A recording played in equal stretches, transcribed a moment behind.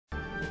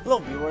Hello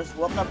viewers,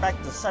 welcome back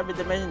to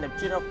Cyberdimension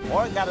Neptunia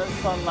 4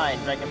 Goddess Online.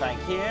 Dragonbank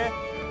here.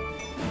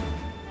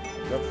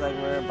 Looks like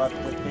we're about to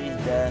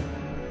face the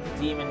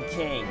Demon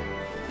King.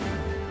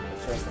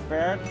 So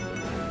prepared.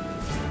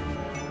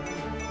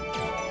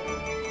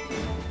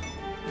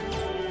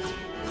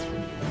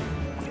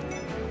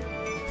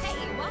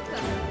 Hey,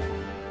 welcome.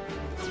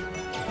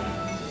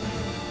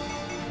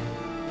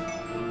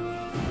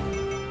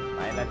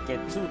 Might not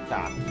get too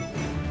cocky.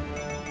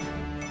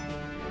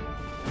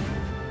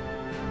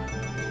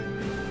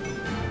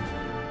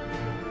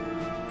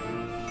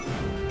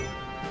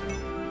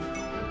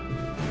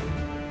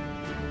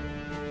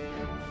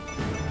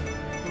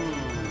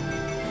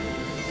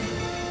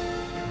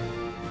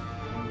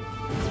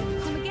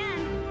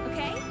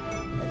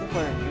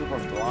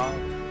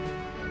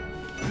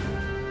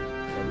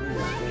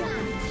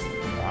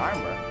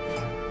 Armor.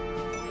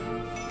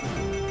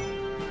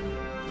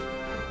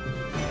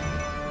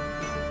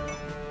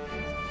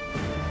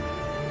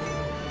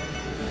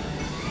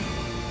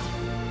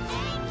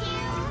 Thank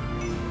you.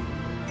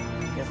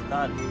 Guess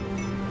not.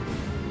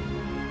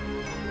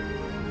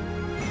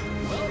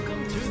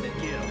 Welcome to the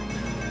guild.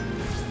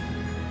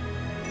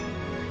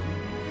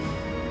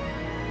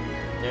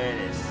 There it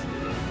is.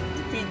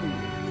 Defeat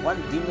one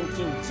Demon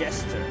King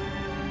Jester.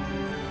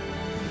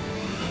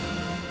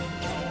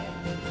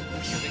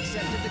 You've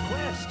accepted the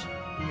quest.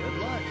 Good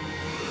luck.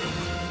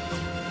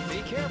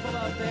 Be careful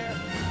out there.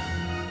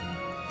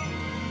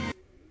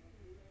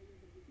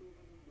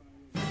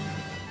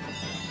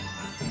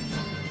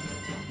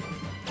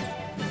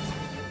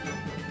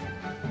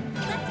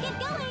 Let's get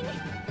going.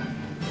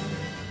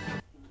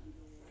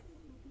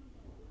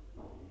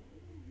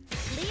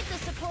 Leave the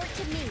support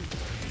to me.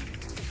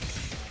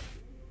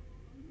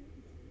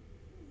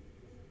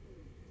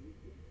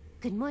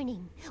 Good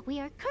morning. We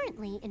are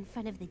currently in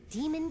front of the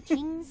Demon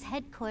King's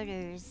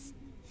headquarters.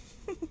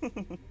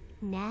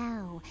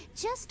 Now,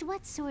 just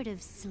what sort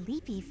of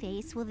sleepy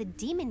face will the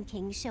Demon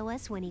King show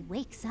us when he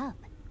wakes up?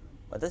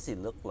 What does he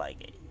look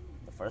like in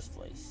the first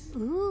place?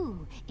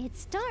 Ooh,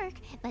 it's dark,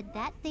 but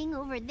that thing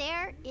over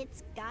there,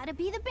 it's gotta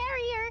be the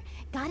barrier.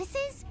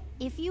 Goddesses,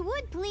 if you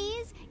would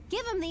please,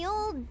 give him the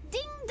old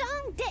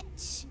ding-dong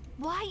ditch.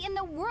 Why in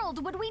the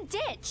world would we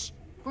ditch?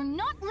 We're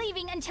not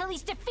leaving until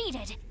he's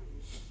defeated.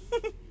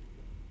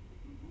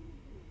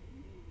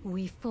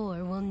 We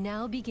four will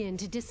now begin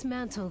to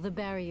dismantle the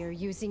barrier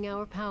using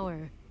our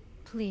power.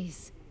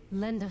 Please,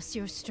 lend us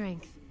your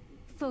strength.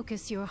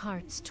 Focus your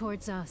hearts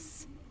towards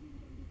us.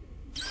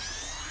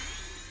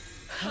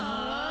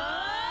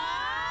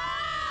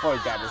 Poor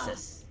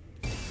goddesses.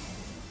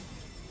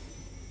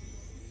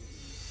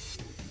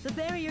 The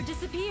barrier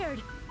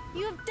disappeared!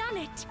 You have done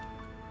it!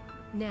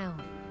 Now,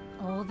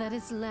 all that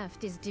is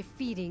left is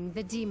defeating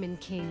the Demon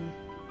King.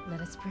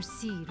 Let us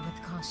proceed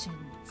with caution.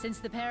 Since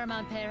the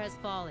Paramount Pair has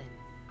fallen,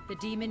 the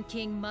Demon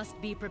King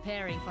must be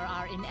preparing for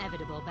our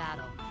inevitable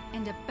battle.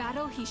 And a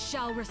battle he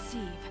shall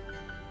receive.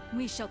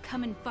 We shall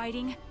come in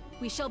fighting,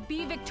 we shall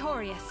be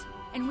victorious,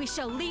 and we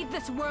shall lead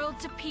this world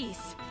to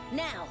peace.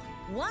 Now,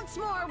 once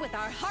more with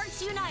our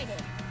hearts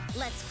united,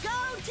 let's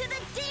go to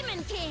the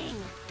Demon King!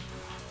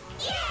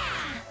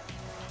 Yeah!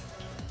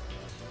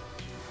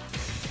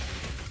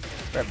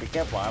 Better be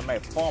careful, I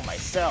might fall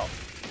myself.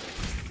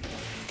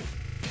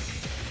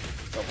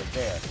 It's over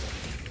there.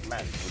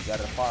 Man, we got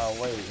a far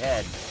away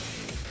head.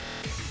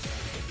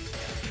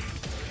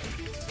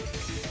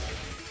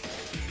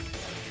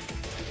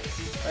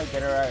 I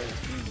get her out of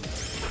here.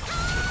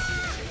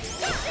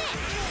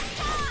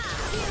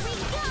 Here we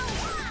go!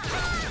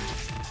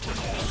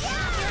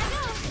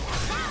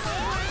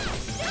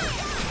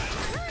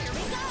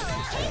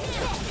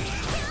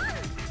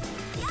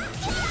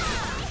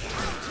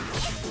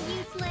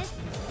 Useless.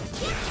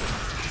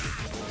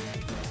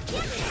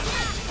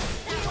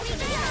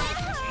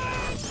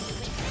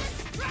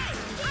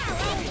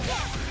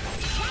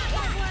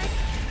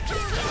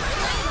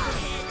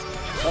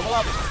 Double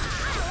up!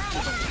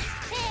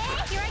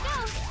 Here I go!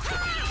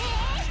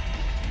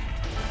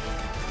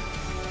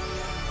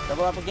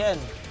 Double up again!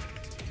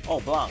 Oh,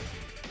 Blanc.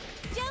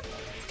 Jump!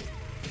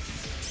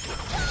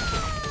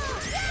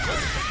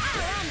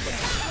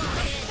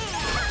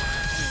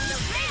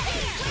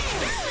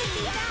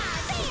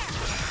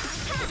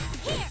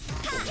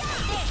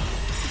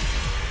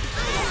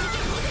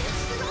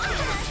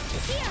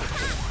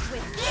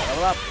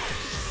 Double up!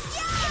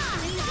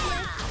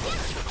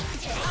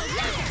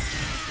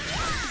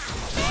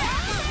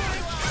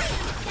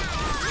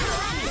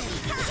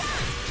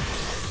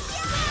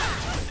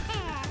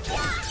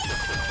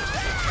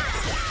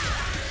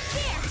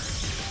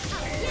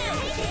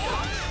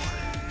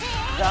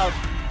 Out!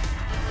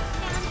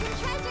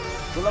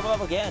 To level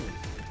up again!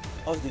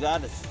 Oh, the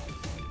goddess!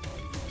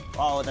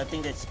 Oh, that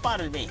thing that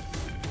spotted me!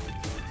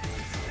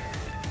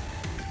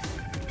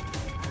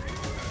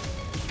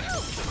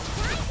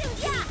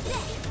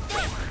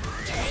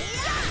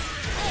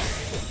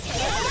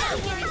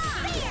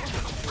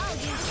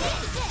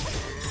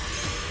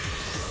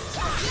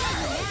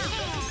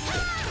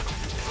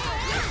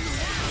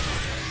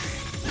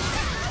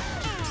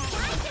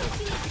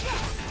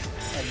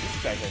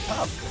 These guys are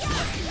tough.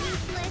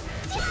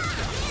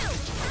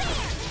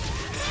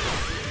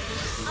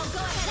 I'll go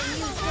ahead and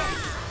use this.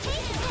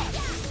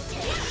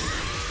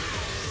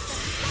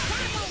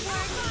 That won't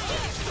work.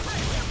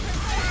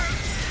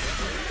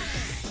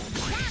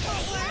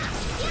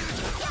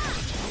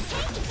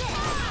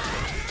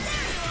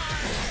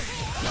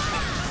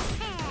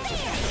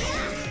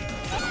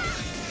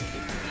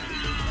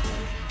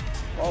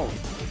 Oh,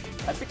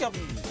 I pick up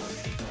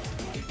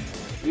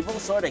Evil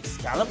Sword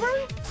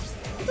Excalibur?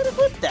 I'm gonna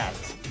put that.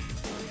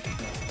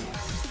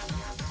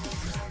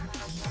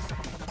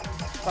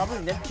 Probably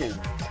Neptune.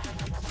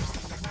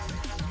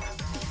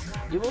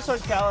 Evil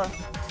Sword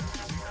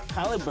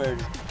Calibur.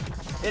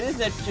 It is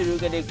Neptune who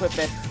can equip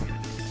it.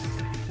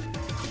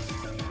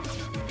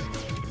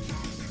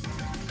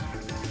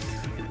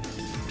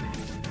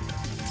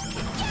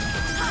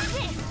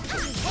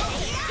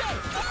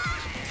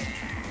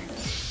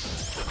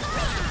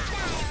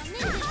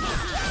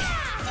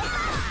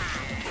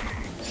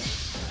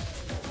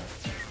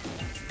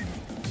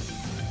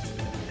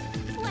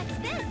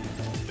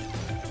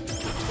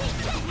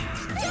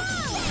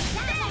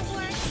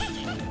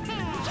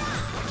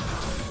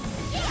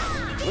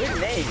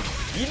 Weird name.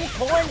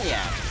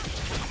 Neptunia.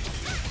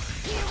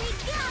 Here we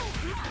go.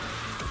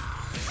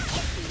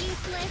 It's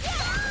useless.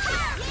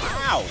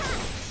 Ow.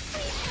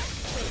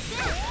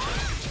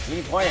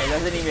 Neptunia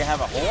doesn't even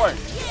have a horn.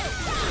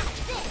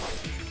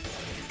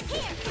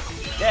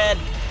 Dead.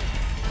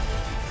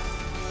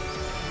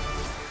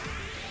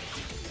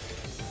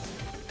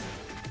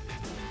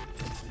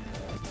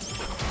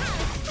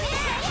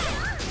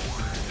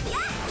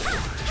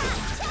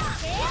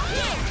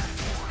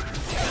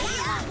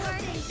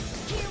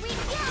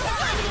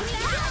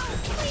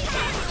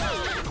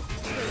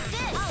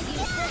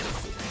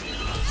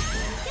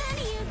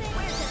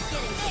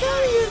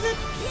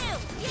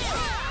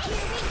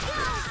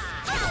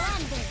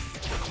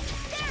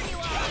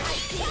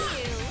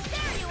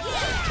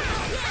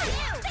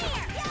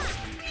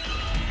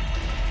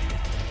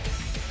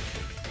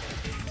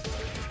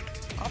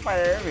 I'll fight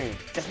everything.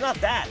 Just not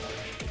that.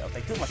 It'll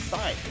take too much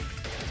time.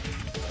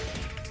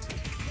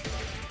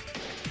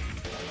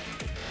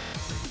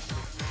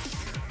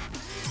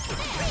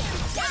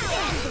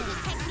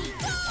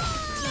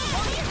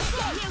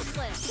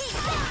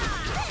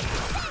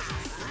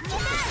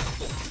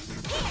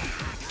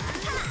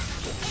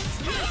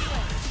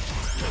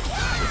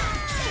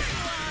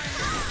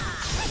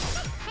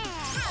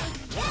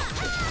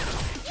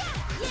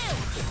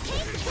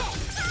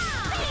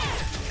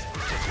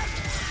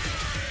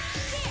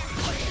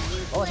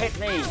 Oh, hit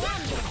me! That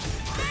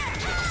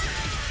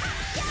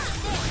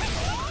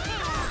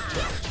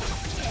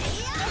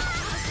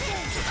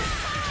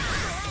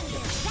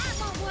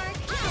won't work.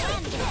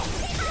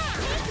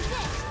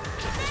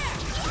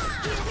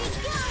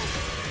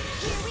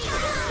 Here we go.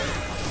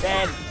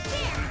 Dead!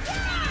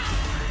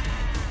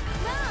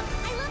 Mom,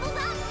 I leveled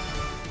up.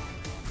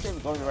 Think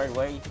we're going the right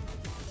way.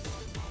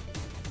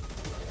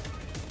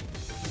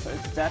 So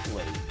it's that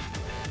way.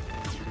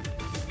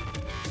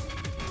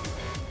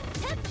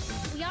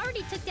 We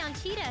already took down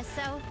Cheetah,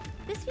 so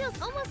this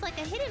feels almost like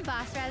a hidden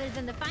boss rather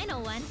than the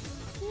final one.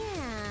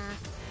 Yeah,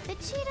 the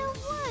Cheetah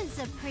was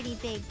a pretty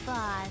big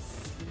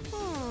boss.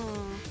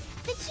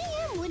 The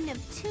GM wouldn't have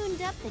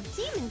tuned up the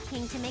Demon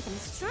King to make him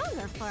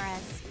stronger for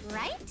us,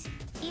 right?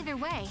 Either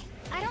way,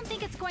 I don't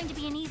think it's going to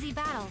be an easy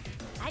battle.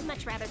 I'd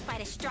much rather fight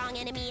a strong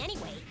enemy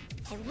anyway.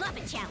 I love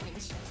a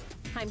challenge.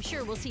 I'm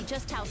sure we'll see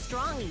just how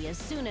strong he is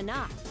soon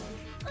enough.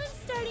 I'm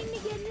starting to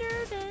get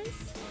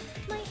nervous.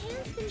 My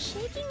hand's been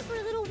shaking for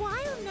a little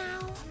while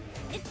now.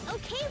 It's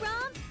okay,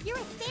 Rom. You're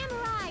a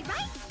samurai,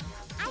 right?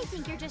 I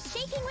think you're just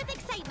shaking with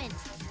excitement.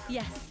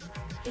 Yes,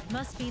 it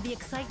must be the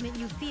excitement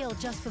you feel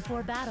just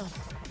before battle.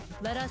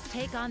 Let us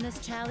take on this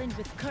challenge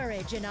with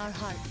courage in our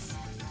hearts.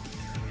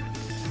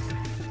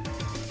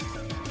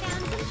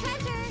 Found some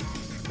treasure.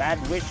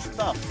 Bad wish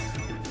stuff.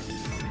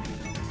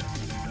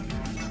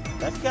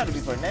 That's gotta be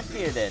for next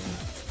year then.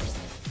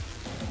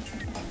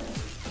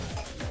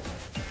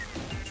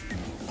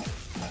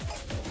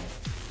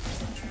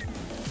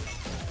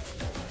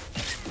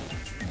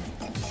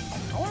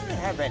 I want to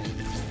have any.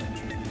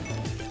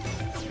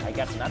 I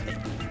got nothing.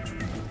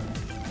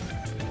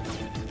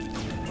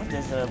 What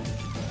is a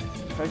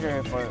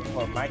treasure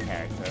for my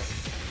character?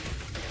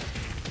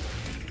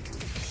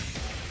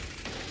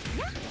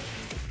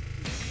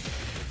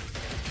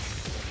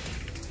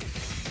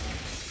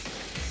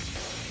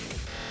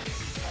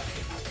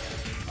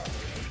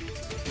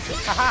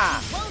 Haha!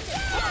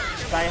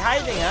 By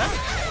hiding, huh?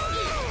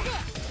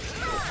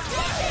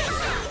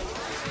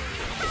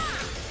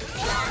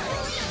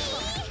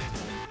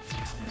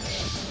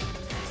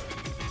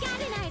 Got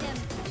an item.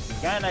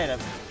 Got an item.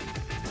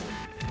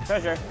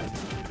 Treasure.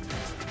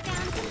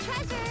 Found some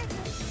treasure.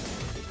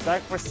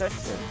 Dark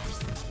Perception.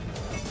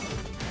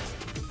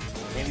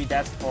 Maybe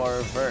that's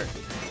for Bird.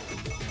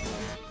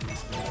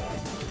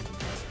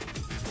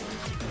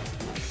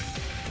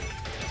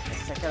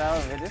 Let's check it out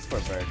if it is for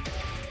Bird.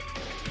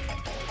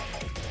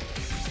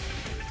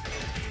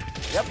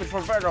 Yep, it's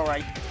for Bird,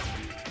 alright.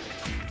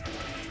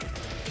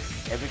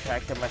 Every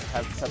character must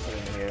have something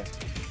in here.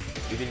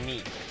 Even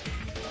me.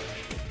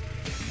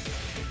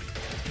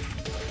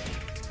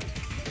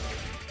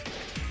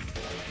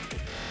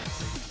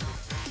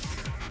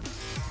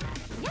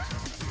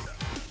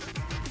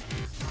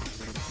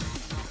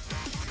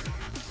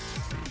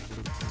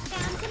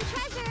 Found some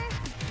treasure.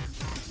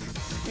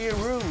 Fear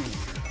room.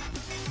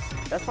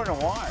 That's for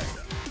Noir.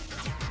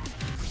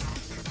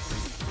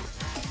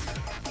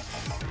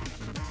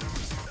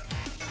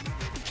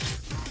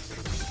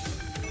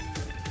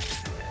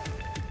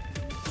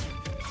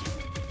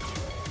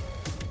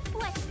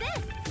 What's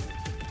this?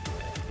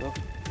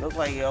 Look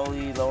like you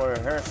only lower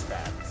her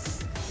stats.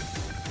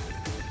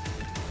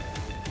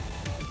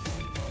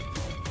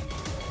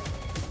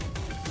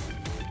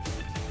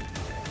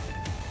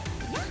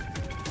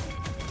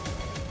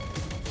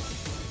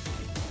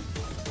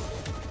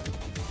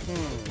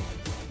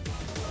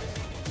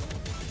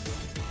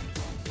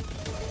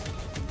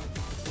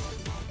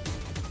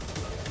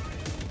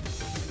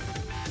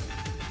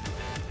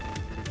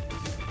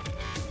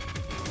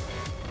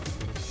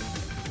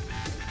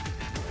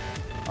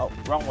 Oh,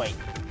 wrong way.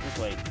 This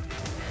way.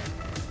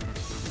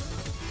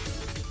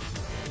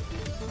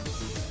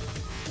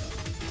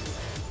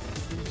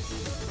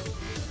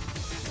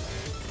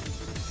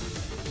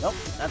 Nope,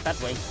 not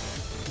that way.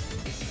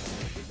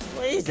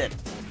 Where is it?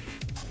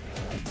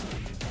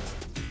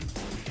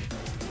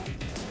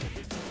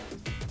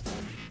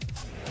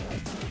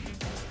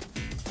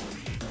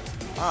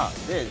 Ah,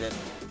 this is it.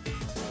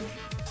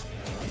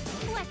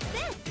 What's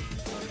this?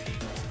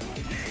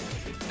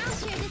 I'll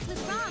share this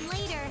with Rom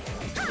later.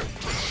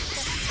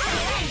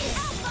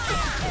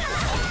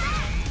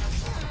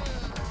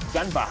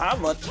 Gun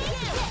Bahamut.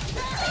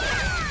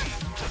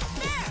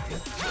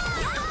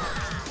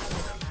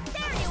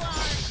 There you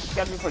are.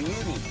 Got me for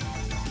uni.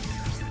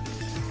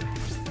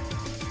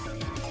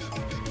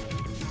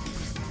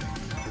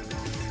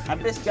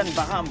 Abyss Gun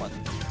Bahamut.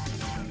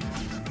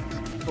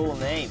 Cool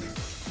name.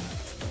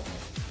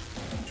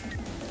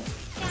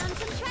 Found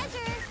some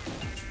treasure.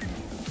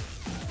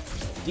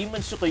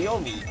 Demon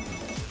Tsukuyomi.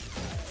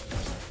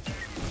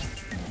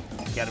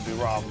 Gotta be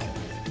wrong.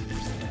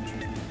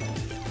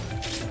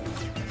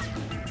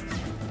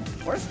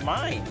 Where's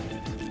mine?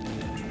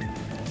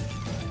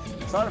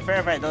 It's not fair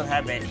if I don't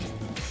have any. Here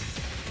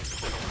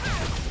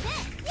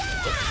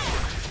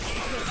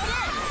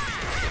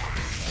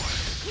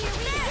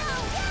we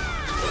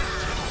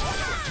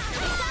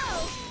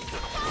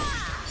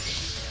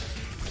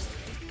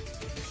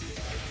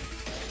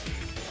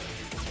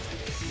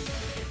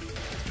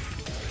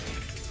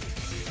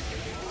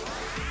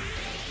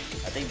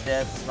I think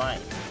that's mine.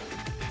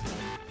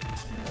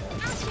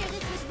 I'll share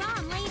this with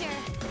Rom later.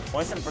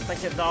 Poison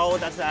protection. No,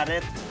 that's not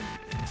it.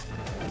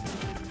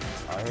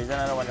 Oh, here's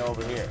another one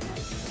over here.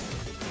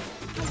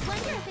 I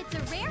wonder if it's a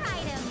rare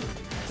item.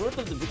 Fruit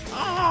of the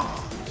ah!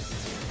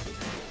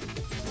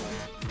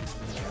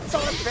 It's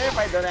not fair if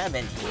I don't have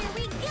any. Here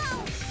we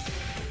go.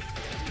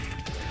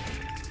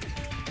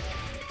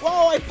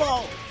 Whoa, I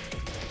fall!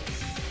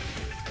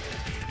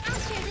 I'll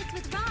share this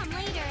with Rom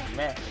later.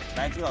 Man,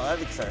 magical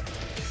elixir.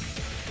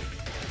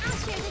 I'll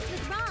share this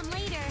with Rom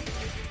later.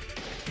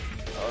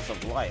 Loss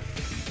of life.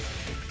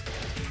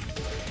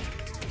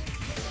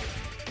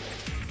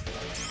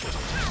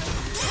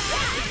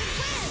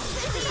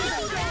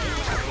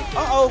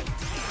 Uh-oh!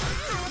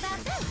 How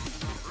about this?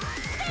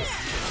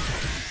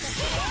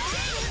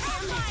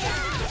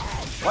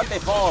 What, they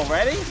fall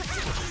already?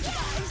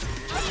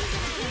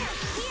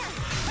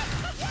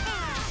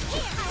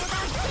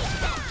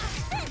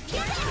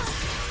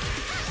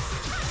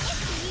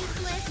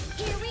 Useless.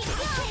 Here we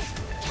go.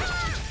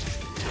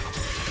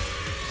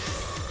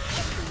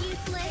 It's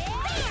useless.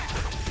 There.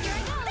 Here I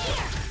go.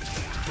 There.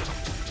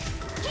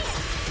 Here.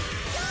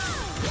 Go.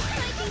 This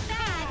might be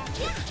bad.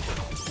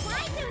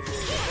 Why don't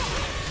you?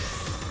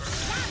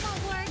 That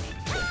won't work.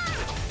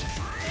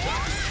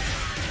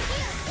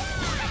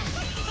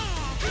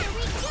 Here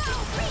we go.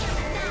 Real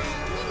style.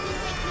 Ninja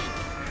technique.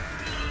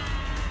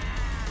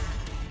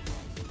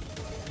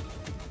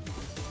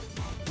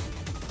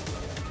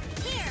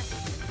 Here.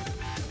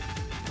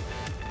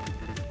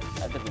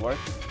 That didn't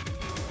work.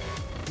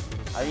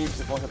 How are you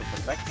supposed to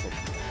protect it?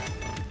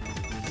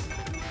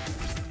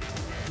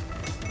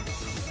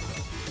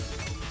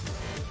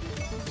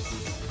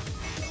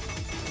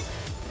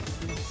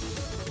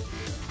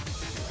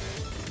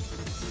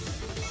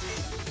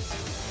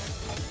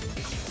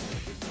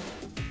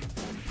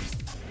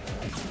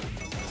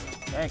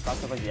 Eh,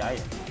 kaso pa di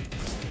ayo.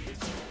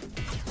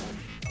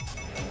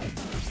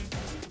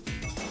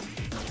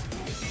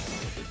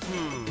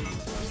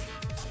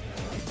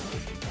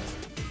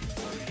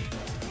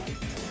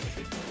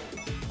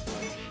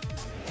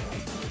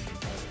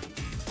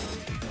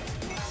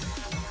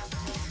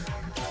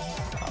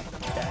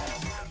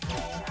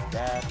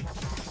 That,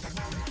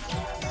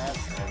 and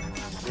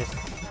this.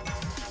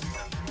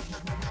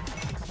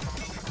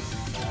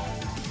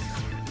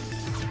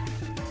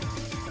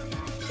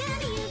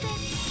 Gonna use it.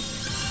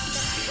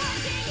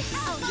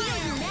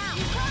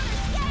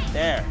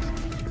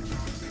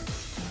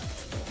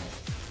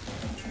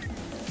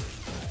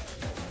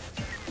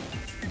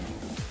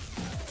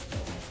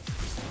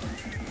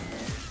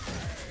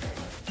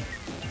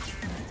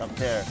 Up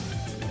there.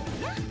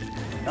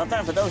 No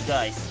time for those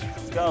guys.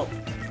 Let's go.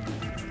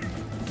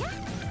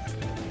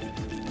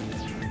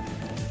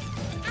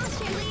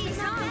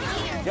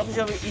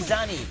 Yokushobi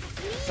Izani.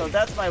 So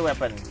that's my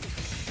weapon.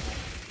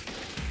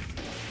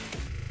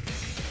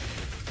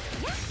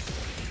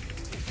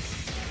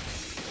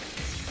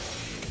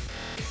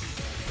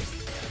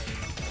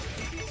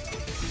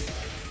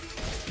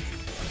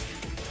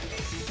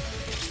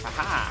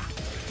 Haha.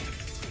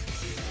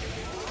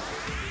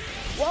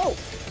 Whoa!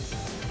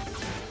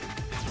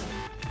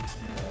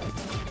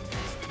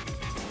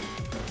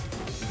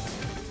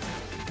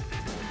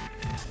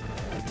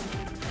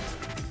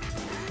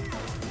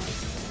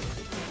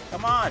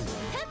 Come on!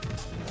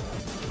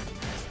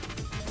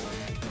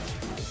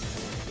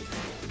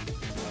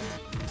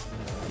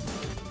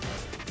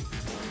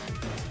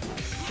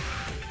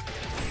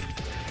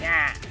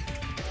 Yeah!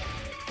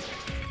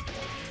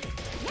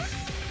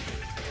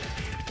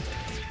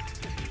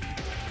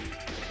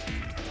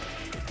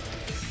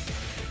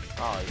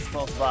 Oh, it's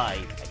close by.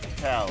 I can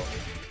tell.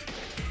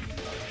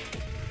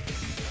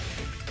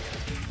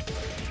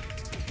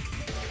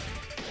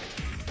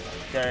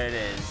 There it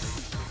is.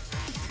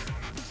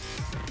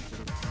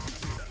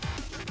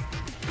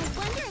 I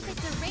wonder if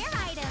it's a rare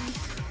item.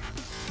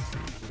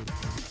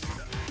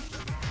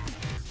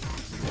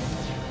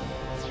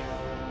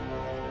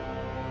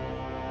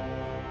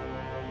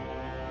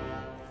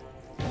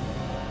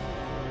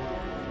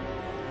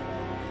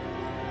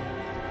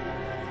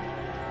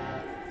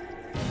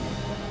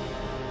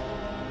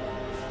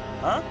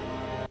 Huh?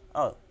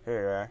 Oh,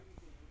 here you are.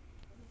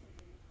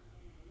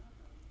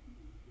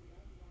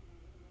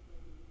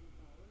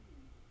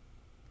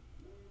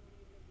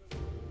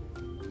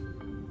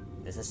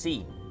 There's a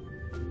scene.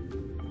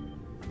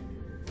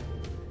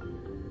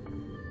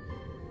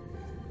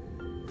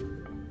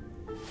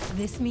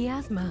 This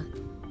miasma.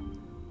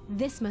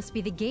 This must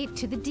be the gate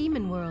to the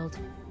demon world.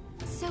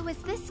 So is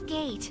this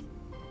gate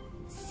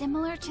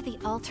similar to the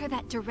altar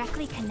that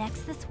directly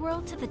connects this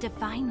world to the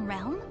divine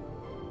realm?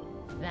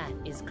 That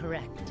is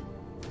correct.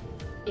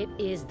 It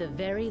is the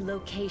very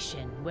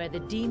location where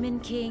the Demon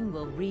King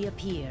will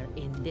reappear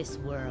in this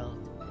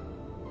world.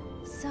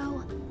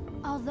 So,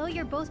 although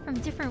you're both from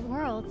different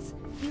worlds,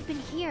 you've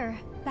been here,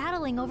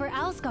 battling over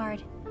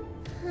Asgard.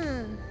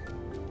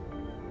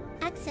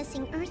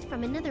 Accessing Earth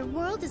from another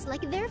world is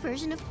like their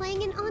version of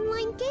playing an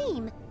online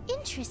game.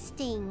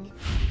 Interesting.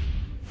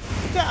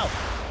 Go!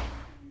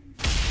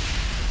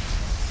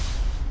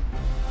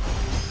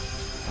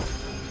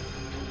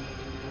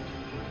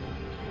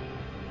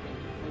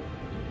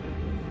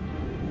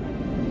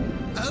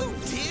 Oh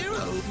dear,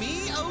 oh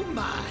me, oh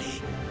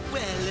my.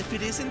 Well, if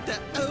it isn't the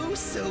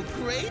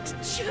oh-so-great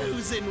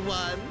Chosen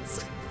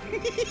Ones.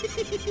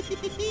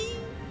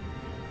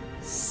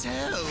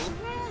 So,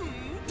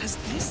 does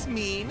this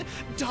mean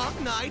Dark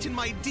Knight and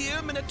my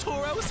dear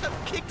Minotauros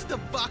have kicked the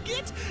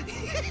bucket?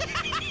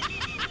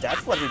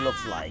 That's what it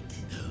looks like.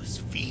 Those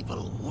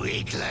feeble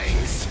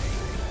weaklings.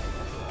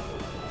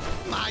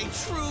 My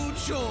true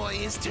joy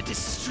is to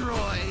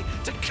destroy,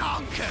 to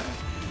conquer.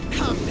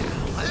 Come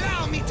now,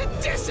 allow me to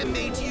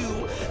decimate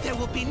you. There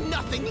will be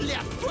nothing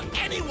left for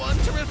anyone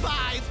to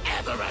revive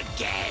ever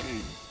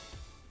again.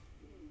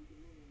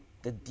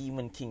 The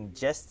Demon King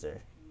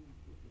Jester.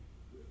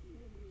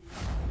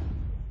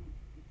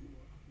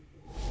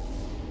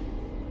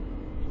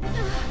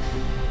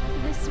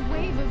 This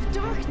wave of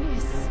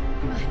darkness.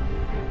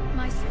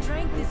 My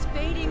strength is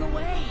fading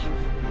away.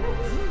 Oh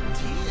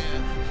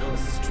dear, how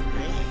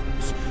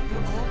strange.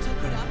 You're all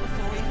tuckered out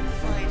before even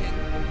fighting.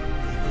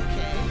 Are you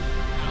okay?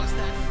 How's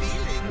that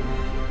feeling?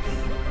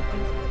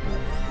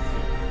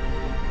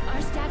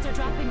 Our stats are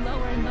dropping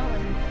lower and lower.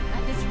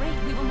 At this rate,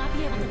 we will not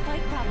be able to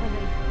fight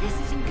properly. This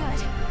isn't good.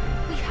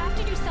 We have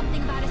to do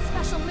something about a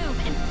special move,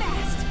 and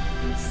fast!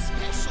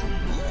 Special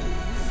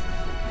move?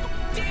 How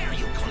dare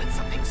you call it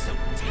something so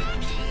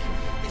tacky?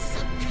 This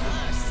is a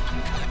curse, a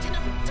curtain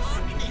of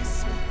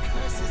darkness.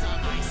 Curses are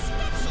my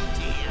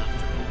specialty,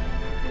 after all.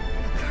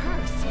 A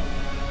curse?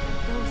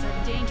 Those are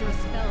dangerous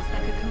spells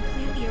that could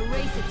completely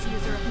erase its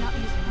user if not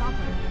used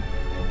properly.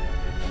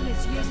 He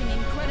is using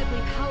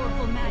incredibly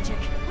powerful magic.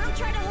 We'll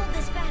try to hold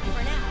this back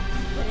for now,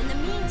 but in the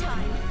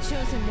meantime...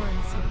 Chosen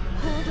Ones,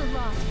 hold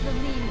aloft the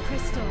lean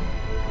crystal.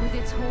 With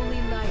its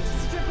holy light,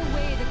 strip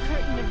away the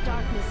curtain of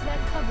darkness that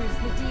covers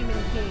the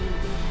Demon King.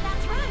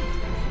 That's right!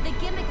 The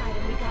gimmick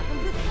item we got from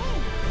Bouquet.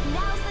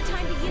 Now's the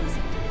time to use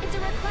it. It's a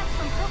request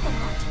from Purple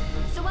Heart.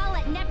 So I'll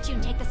let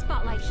Neptune take the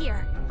spotlight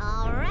here.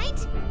 All right,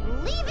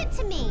 leave it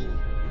to me.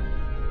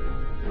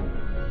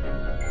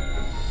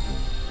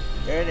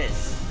 There it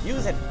is.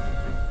 Use it.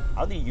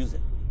 How do you use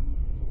it?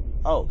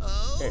 Oh,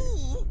 there it is.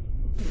 Oh,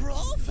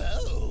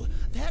 bravo!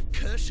 That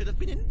curse should have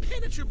been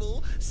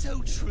impenetrable,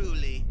 so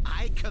truly,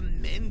 I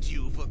commend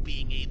you for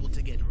being able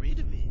to get rid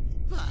of it.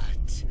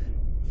 But,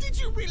 did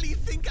you really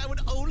think I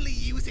would only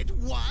use it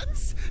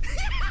once?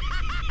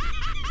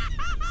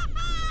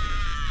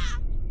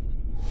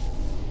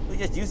 We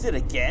just use it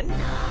again?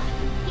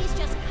 He's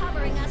just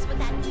covering us with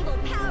that evil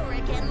power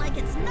again like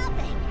it's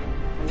nothing.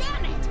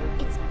 Damn it!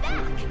 It's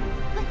back!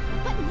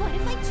 But what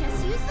if I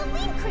just use the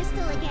link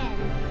crystal again?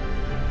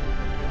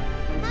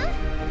 Huh?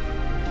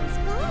 It's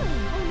gone.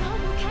 Oh no,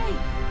 okay.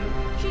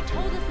 She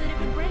told us that it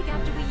would break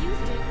after we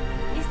used it.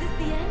 Is this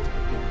the end?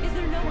 Is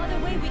there no other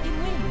way we can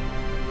win?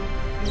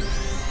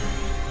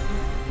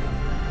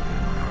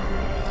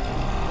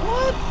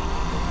 What?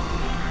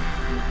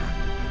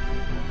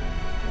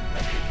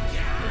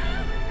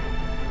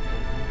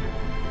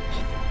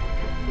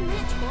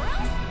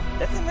 Minotauros?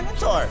 That's a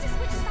Minotaur. To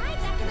switch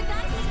sides after the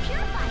goddesses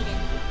purified it.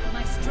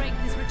 My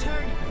strength is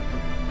returning.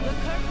 The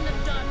curtain of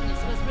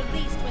darkness was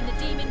released when the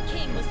Demon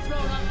King was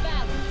thrown off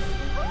balance.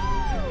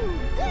 Ooh,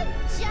 good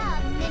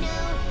job,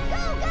 Minnow.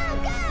 Go, go,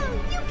 go!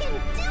 You can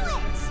do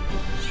it!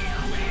 You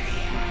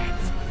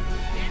idiot!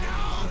 You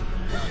know,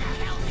 who the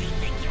hell do you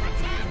think you're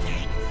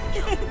attacking?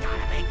 You've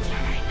gotta be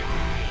kidding me!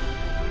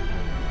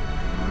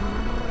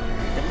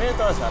 The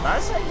Minotaur's on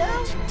our side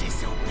now? To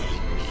disobey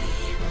me.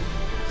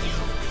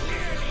 You've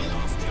clearly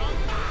lost your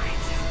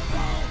mind, you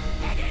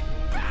bull-headed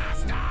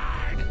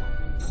bastard!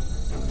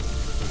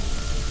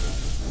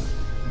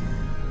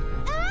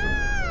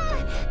 Ah!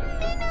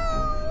 Minnow!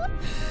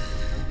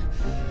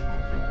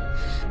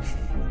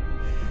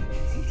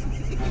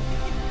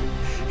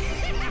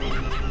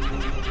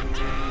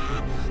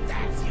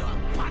 That's your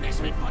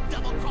punishment for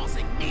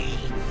double-crossing me.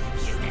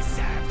 You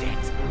deserved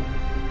it.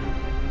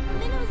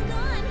 Minnow's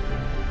gone.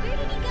 Where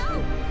did he go?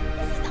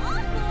 This is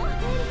awful.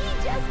 And he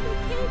just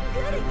became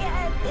good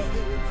again.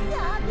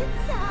 Sob and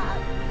sob.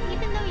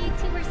 Even though you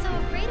two were so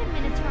afraid of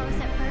Minotauros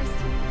at first,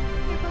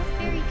 you're both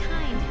very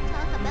kind.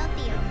 Talk about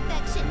the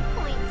affection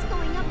points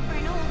going up for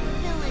an old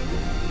villain.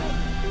 But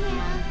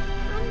yeah,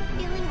 I'm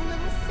feeling a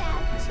little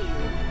sad too.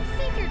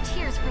 Save your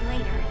tears for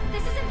later.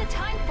 This isn't the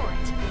time for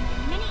it.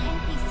 Many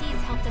NPCs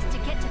helped us to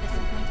get to this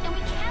point, and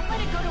we can't let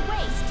it go to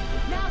waste.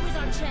 Now is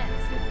our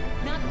chance.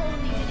 Not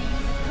only did he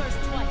use his curse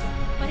twice,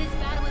 but his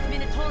battle with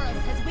Minotauros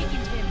has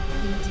weakened him.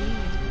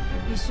 Indeed.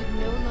 He should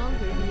no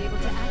longer be able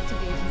to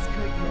activate his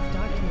curtain of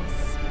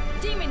darkness.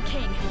 Demon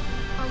King,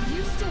 are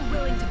you still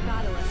willing to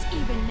battle us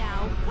even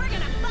now? We're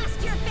gonna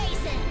bust your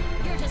face in.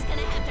 You're just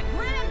gonna have to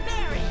grin and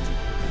bear it.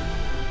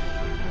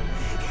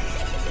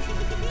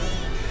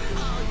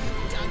 All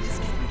you've done is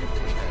get rid of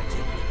the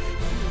curtain.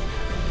 You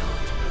have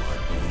not won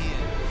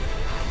him.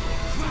 I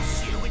will crush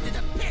you into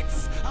the pits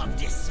of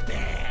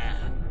despair.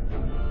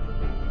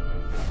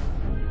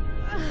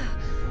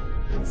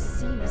 It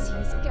seems he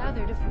has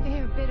gathered a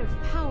fair bit of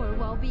power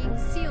while being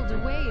sealed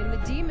away in the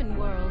demon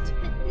world.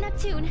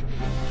 Neptune,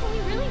 can we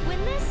really win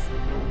this?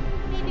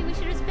 Maybe we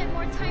should have spent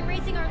more time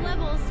raising our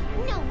levels.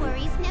 No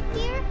worries,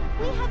 Nepgear.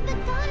 We have the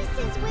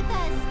goddesses with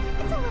us.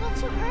 It's a little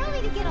too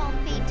early to get all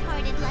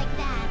faint-hearted like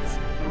that.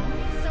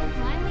 So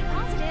blindly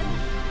positive.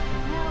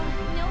 Well,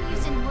 no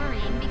use in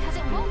worrying because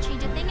it won't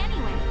change a thing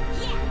anyway.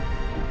 Yeah!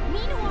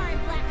 Me, Noir,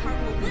 and Blackheart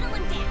will whittle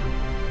him down.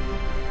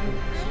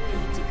 I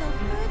need to go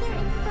further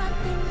in front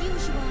than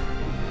usual.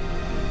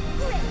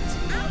 Great!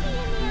 I'll be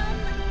in the,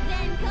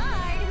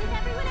 vanguard with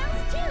everyone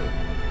else too.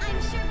 I'm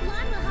sure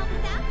Blonde will help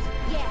us out.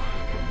 Yeah,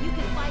 you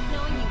can fight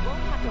knowing you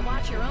won't have to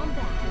watch your own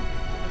back.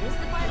 It is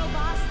the final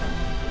boss, though.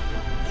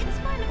 It's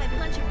fine if I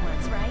punch him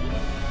once, right?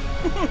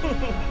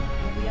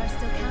 We are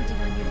still counting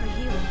on you for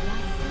healing,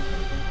 yes?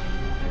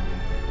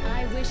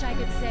 I wish I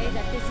could say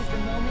that this is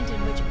the moment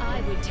in which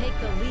I would take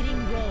the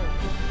leading role.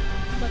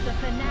 But the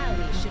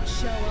finale should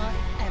show off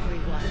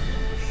everyone.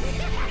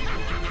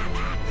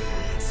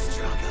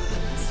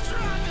 Struggle!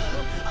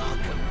 I'll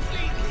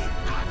completely,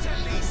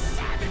 utterly,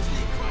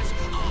 savagely crush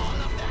all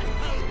of that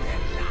hope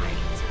and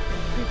light!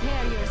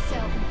 Prepare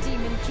yourself,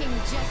 Demon King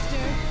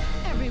Jester.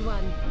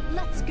 Everyone,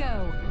 let's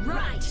go.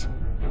 Right!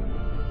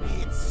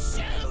 It's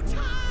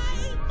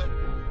showtime!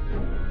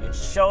 It's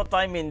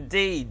showtime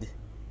indeed.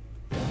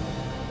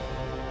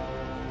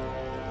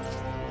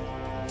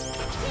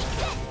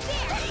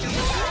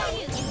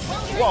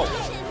 Whoa!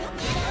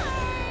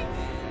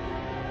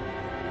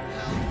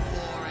 How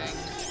boring.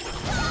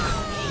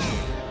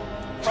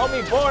 Call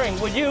me boring,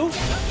 would you?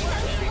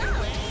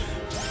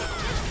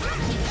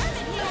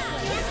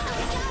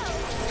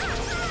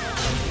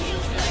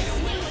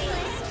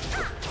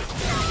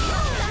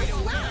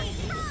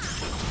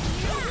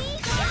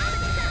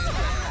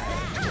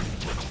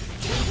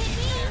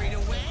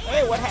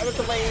 Hey, what happened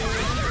to my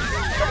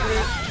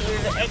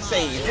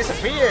X-ray? It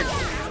disappeared.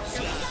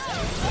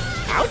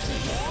 Ouch!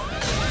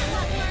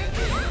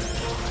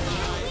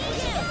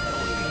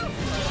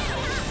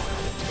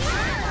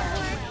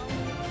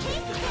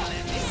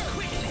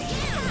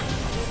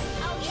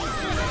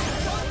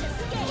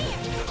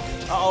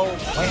 Uh-oh,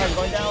 my head's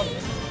going down.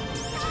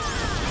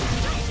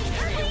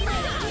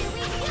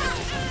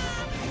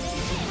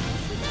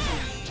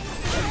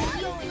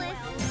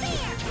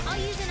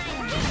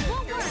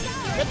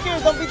 Get here,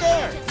 don't be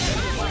there!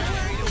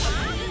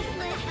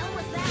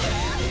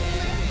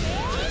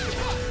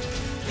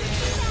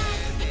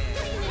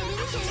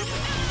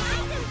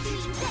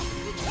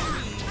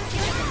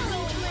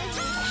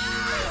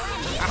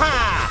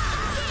 Aha!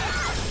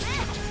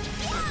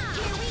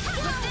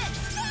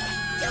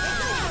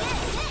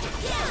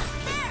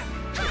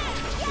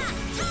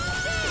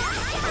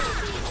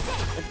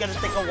 gonna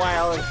take a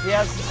while. He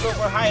has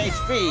super high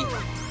HP.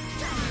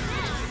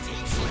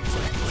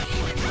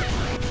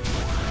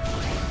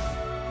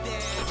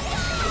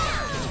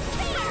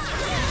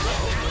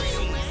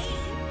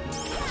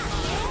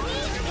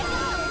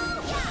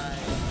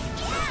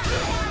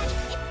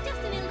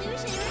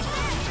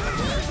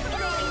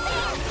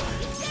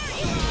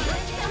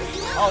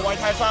 Oh, White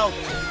Hive's out.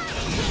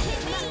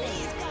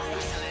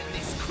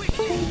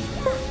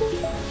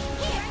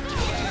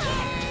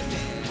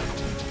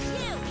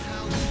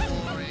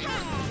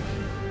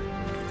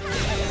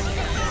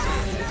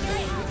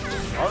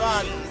 Hold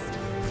on.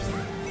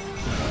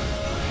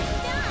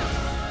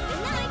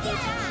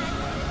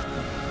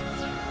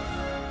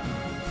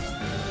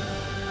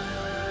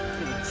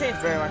 Didn't change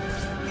very much.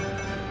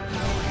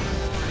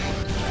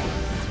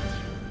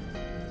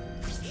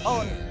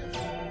 Oh.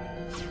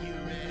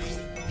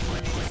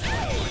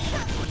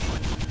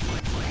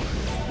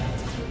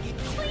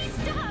 Please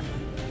stop!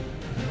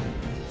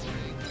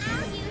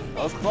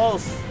 That was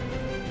close.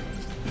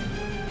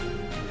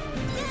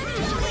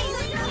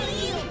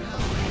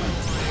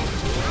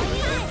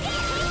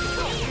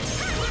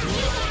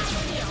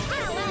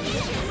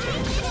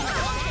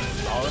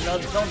 Oh no,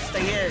 don't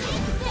stay here.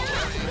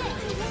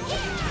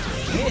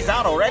 He's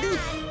out already?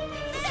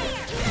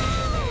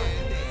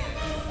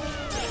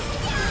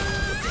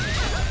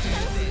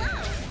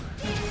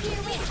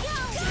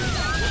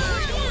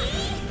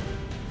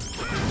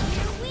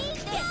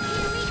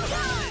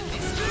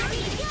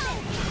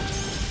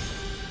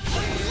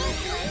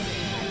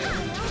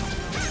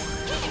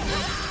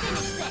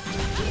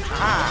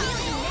 Ah.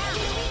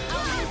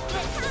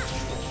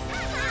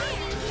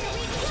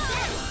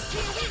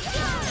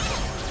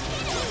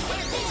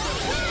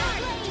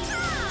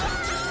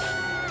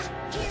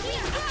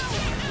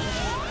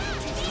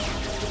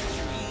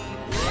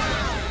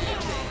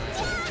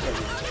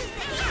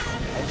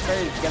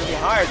 It's gonna be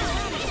hard.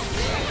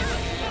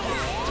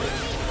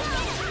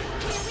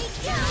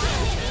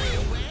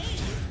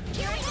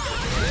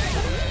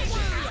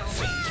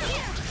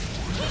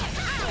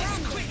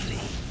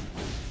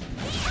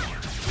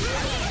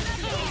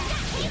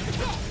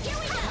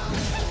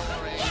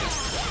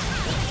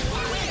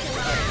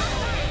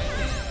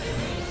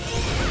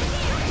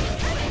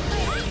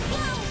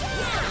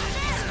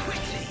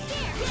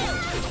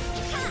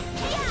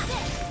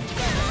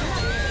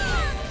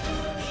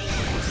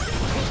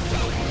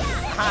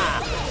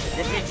 Ha!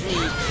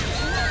 Defeat.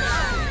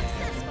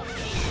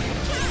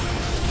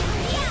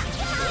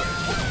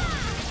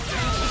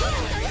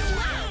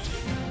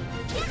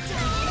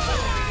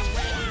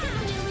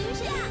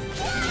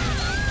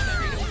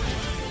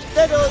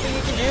 That's all that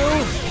you can do.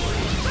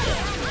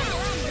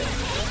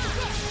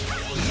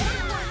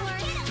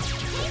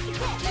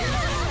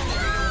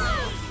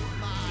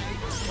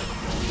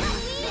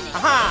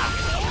 Aha!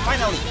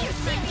 Finally!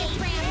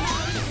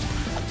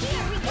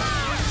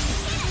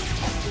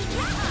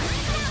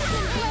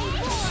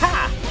 Ha!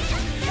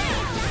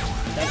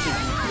 That should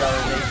be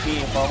rather HP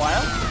for a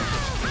while.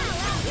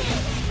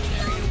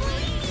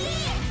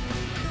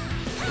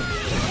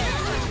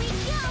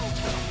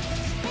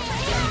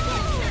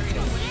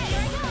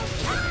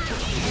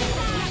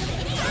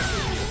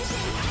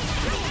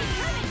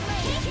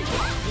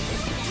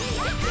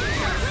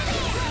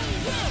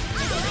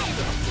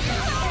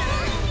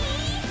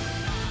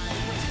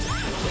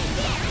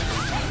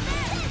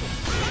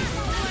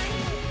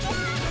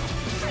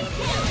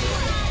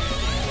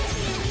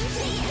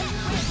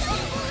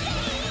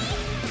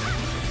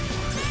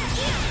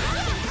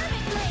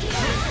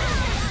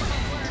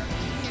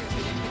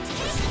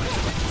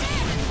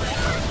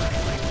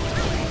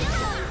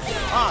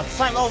 Ah, it's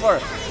time over.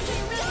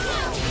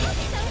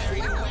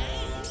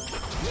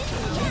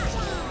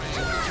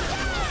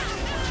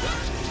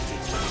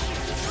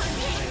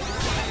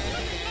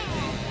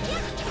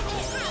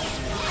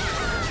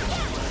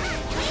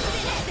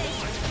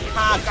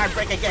 Ah, guard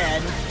break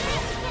again.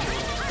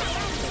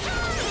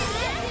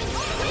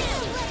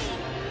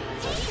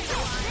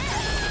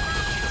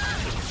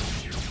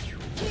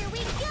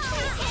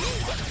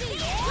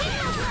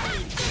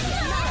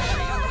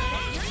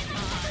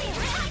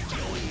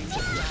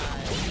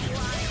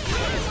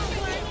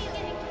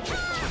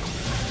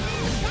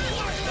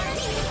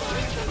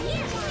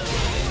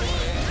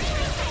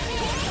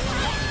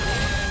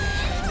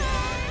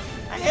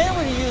 I hate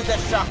when you use that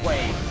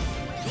shockwave.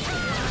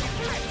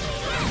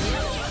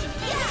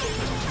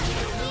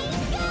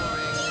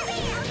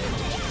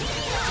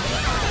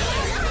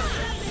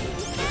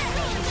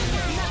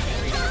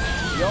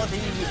 The only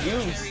thing you can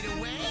use.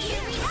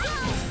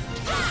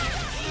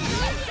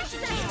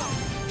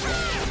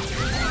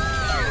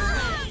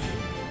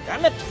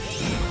 Damn it!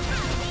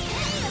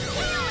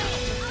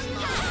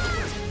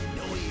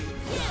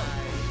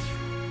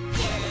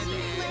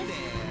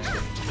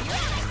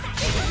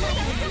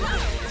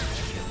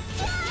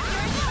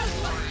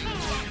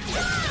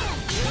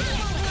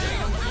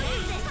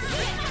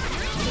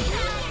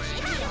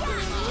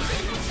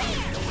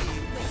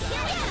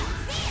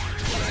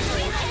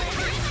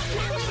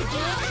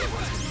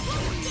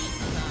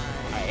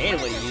 I hate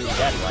when you use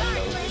that one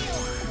though.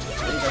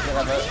 It doesn't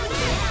doesn't have a...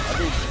 I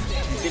think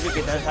the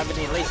Syndicate doesn't have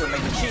any laser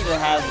like the cheetah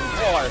has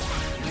before.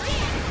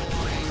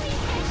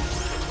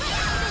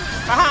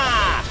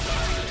 Haha!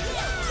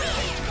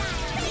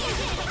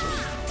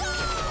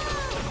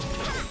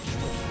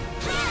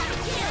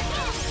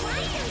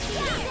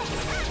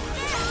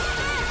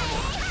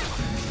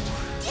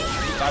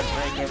 Bad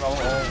break him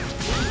over.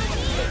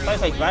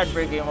 Looks like bad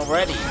break him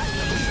already.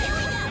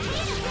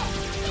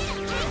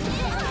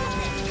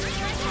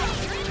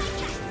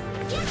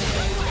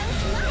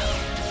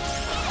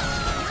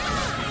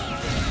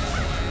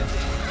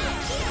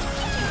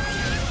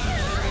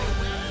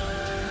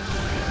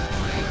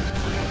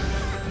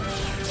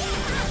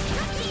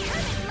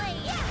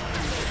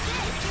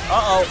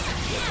 Uh-oh.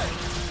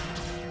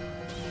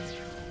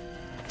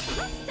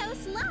 That's so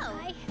slow.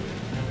 I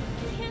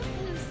can't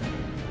lose.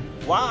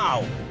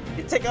 Wow.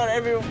 You take out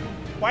every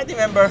party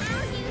member.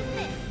 I'll use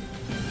this.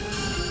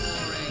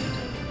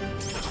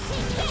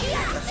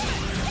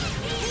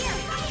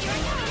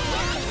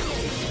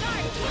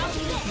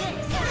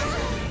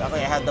 That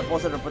way I had the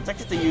potion of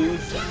protection to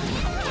use.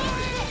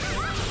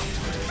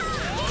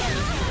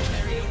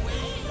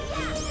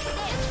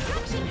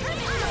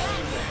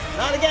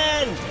 Not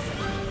again!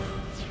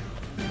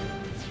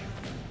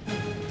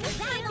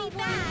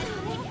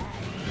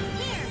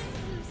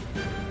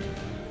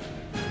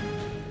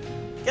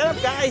 Get up,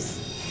 guys!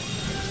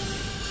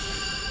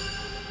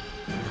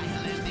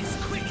 I'll end this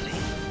quickly.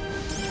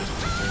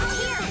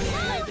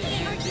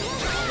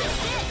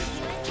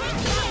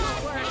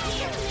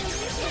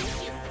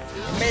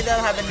 It may not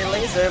have any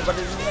laser, but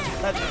it's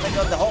not take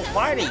out the whole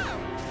party.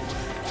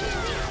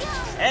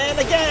 And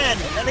again!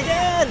 And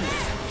again!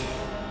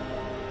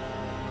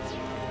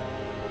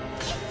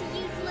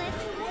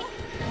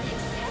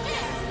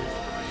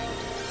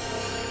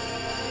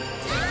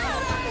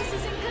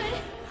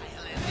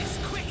 I'll end this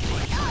quickly.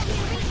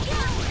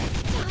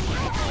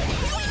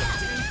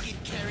 Don't get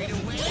carried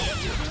away.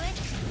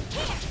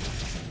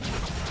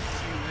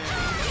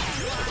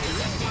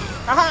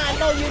 Haha!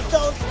 No, you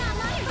don't!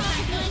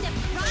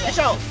 Let's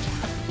go!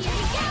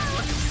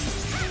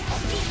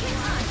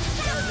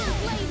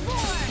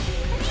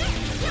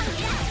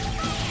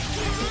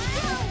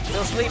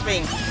 Still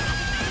sleeping.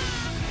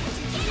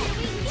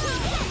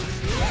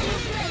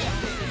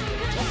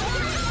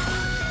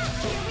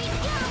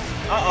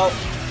 Uh-oh.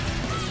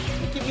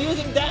 You keep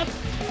using that?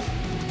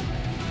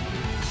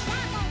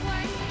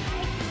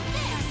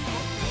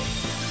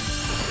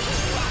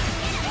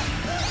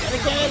 And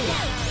again!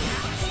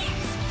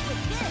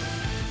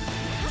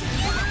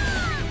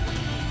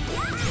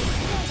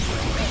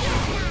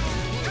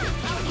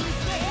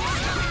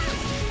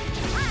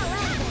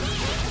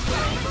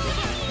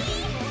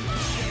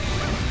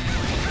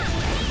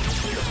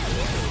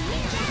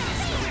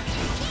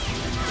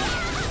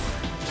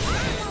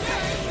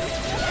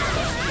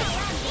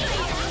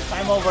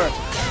 Time over.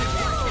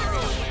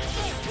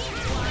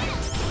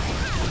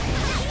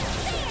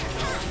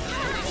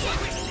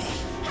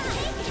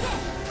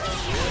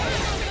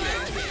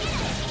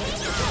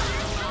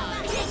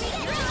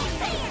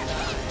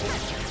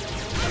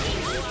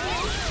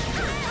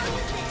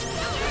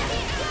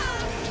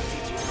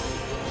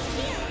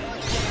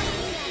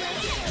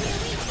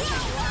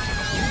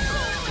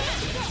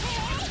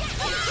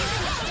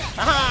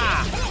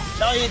 Aha!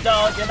 No, you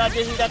don't. You're not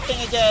using that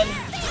thing again.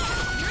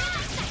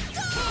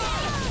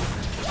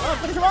 Oh,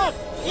 finish him up!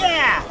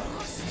 Yeah!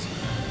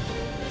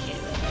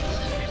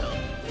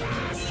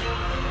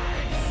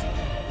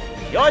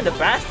 You're the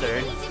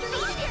bastard.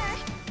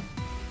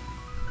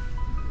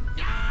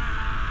 I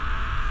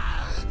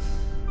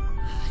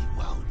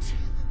won't.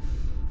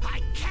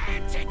 I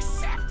can't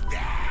accept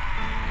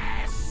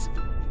this.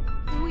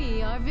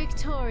 We are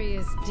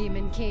victorious,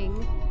 Demon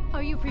King.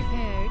 Are you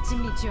prepared to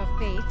meet your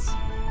fate?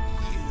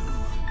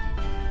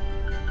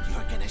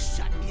 You're gonna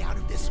shut me out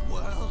of this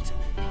world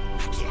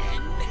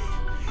again?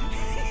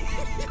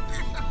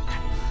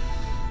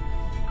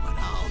 But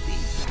I'll be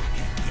back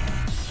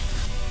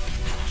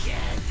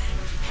again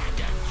and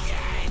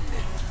again.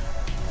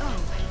 Oh,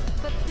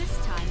 but this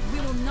time we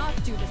will not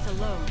do this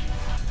alone.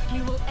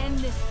 We will end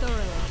this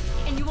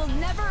thoroughly, and you will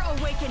never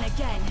awaken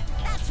again.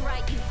 That's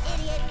right, you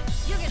idiot.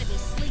 You're gonna be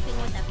sleeping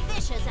with the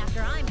fishes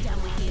after I'm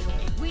done with you.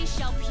 We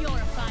shall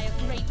purify a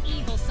great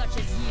evil such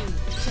as you.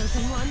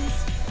 Chosen ones,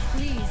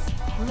 please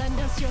lend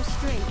us your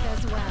strength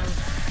as well.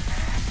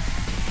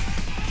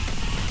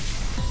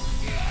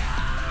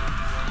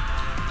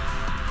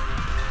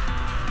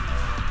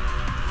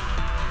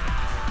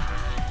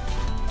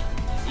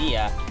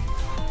 Yeah.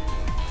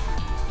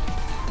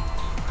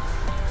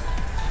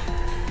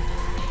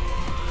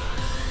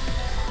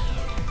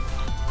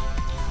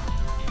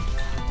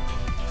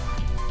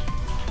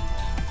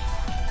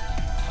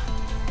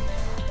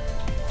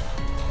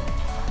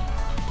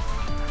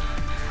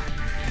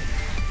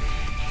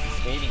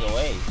 Fading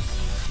away.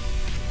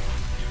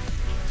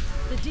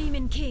 The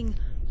Demon King,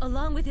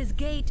 along with his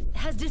gate,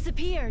 has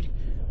disappeared.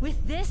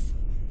 With this,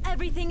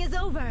 everything is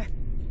over.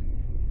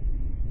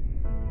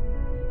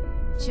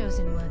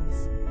 Chosen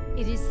ones,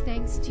 It is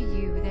thanks to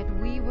you that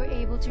we were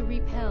able to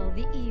repel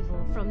the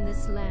evil from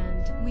this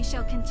land. We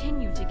shall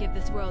continue to give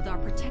this world our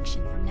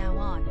protection from now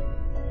on.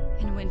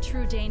 And when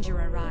true danger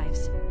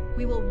arrives,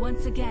 we will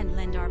once again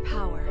lend our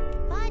power.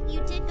 But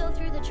you did go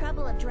through the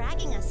trouble of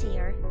dragging us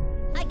here.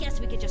 I guess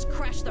we could just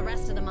crush the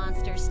rest of the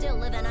monsters still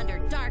living under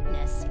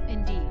darkness.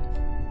 Indeed.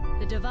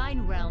 The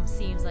Divine Realm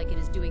seems like it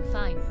is doing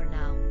fine for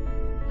now.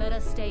 Let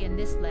us stay in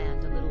this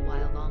land a little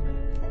while longer.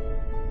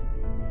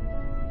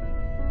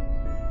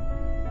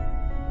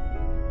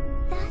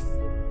 Thus,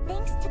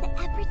 thanks to the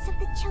efforts of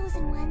the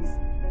Chosen Ones,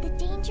 the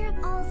danger of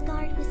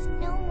Allsgard was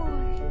no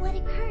more. What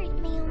occurred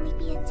may only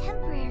be a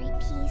temporary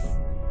peace.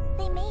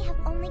 They may have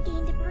only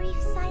gained a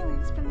brief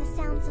silence from the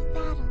sounds of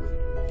battle.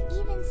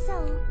 Even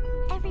so,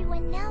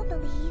 everyone now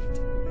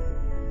believed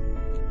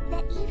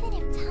that even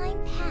if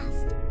time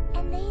passed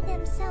and they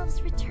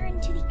themselves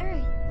returned to the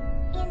Earth,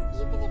 and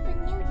even if a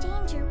new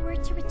danger were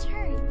to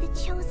return, the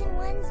Chosen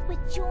Ones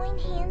would join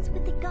hands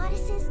with the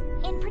goddesses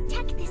and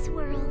protect this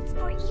world.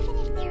 For even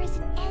if there is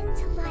an end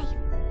to life,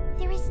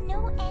 there is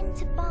no end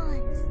to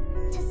bonds,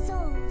 to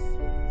souls,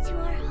 to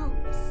our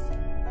hopes.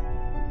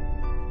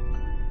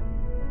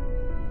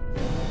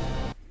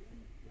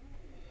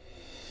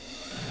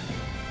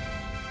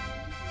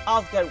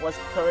 Asgard was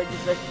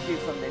courageous rescue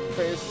from the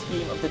imperial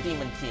scheme of the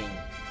Demon King.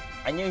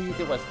 I knew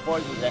he was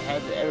forged in the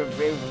hands of every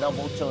brave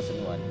noble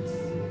Chosen Ones.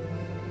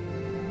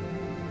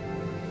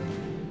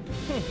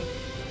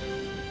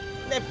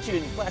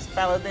 Neptune, class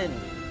Paladin.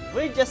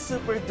 We're just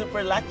super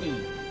duper lucky.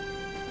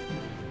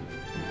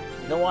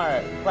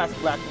 Noir, class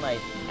Black Knight.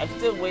 I'm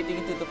still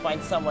waiting to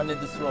find someone in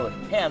this role.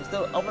 Hey, I'm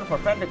still open for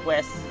friend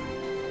requests.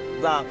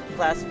 Blanc,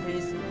 class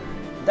Priest.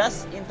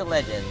 Dust into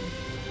Legend.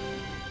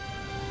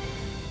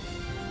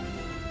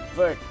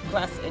 Vert,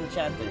 class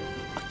Enchanter.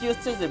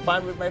 Accused to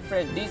bond with my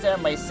friend. These are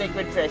my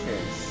sacred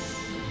treasures.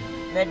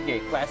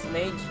 Nedgear, class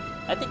Mage.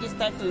 I think it's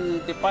time to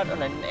depart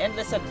on an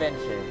endless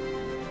adventure.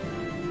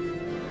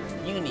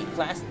 Uni,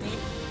 class Thief.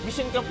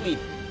 Mission complete.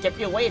 Kept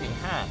you waiting,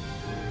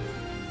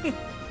 huh?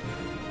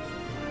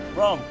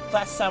 Rome,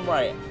 class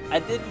Samurai. I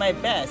did my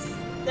best.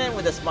 Then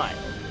with a smile.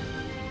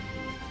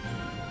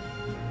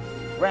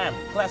 Ram,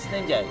 class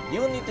Ninja.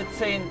 You need to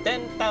train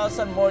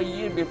 10,000 more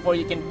years before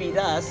you can beat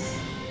us.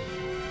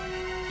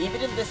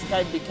 Even if the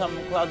sky becomes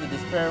cloudy,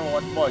 despair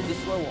once more,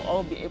 this world will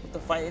all be able to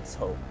find its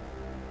hope.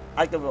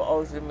 Arca will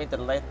always remain the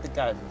light of the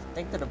gods,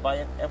 thanks to the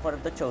valiant effort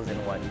of the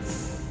Chosen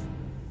Ones.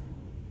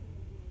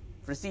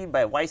 Received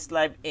by Wise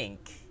Live Inc.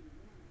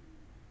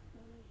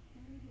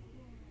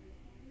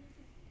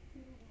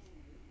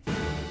 We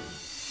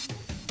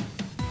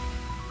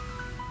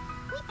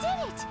did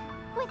it!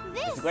 With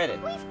this,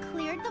 we've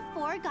cleared the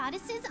Four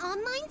Goddesses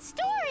online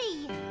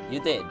story! You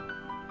did.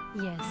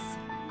 Yes,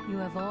 you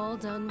have all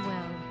done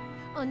well.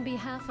 On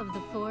behalf of the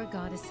Four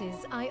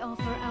Goddesses, I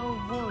offer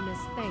our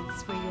warmest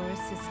thanks for your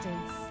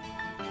assistance.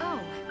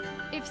 Oh,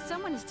 if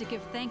someone is to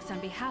give thanks on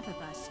behalf of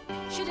us,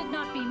 should it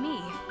not be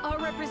me, our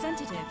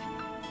representative?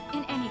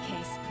 In any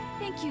case,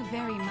 thank you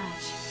very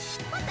much.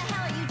 What the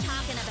hell are you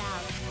talking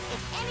about?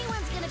 If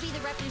anyone's gonna be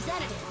the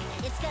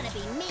representative, it's gonna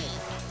be me.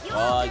 You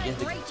all did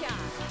a great job.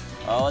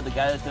 Oh, the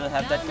guys still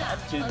have that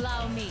attitude.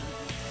 Allow me.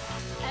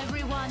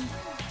 Everyone,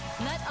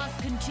 let us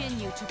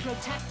continue to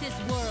protect this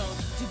world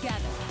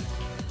together.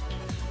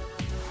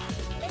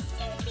 This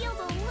scene feels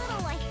a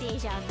little like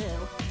deja vu.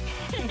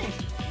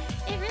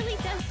 It really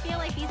does feel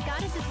like these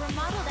goddesses were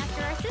modeled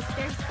after our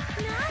sisters.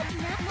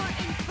 Not more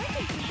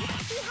importantly,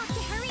 we have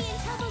to hurry and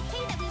tell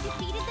Bouquet that we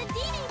defeated the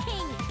Demon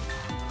King.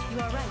 You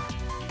are right.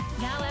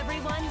 Now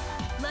everyone,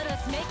 let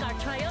us make our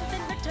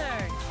triumphant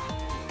return.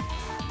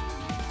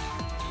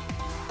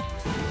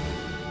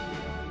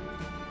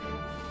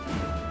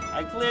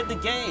 I cleared the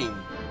game,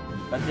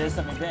 but there's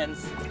some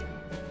events.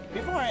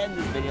 Before I end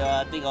this video,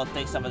 I think I'll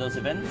take some of those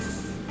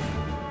events.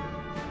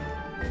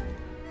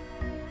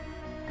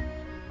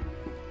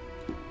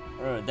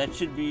 That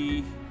should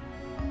be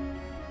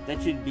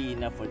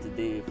enough for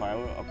today.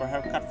 Or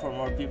perhaps cut for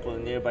more people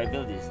in nearby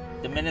villages.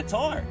 The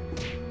Minotaur!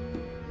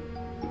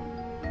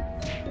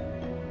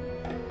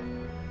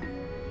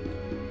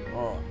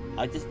 Oh,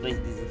 I'll just place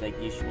this like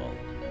usual.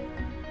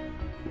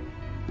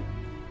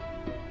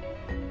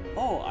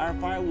 Oh, our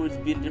firewood's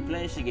been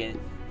replenished again.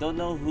 Don't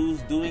know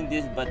who's doing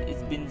this, but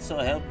it's been so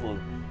helpful.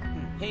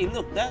 Hey,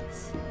 look,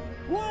 that's...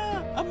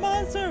 Wow, a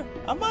monster!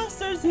 A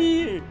monster's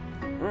here!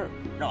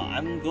 No,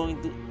 I'm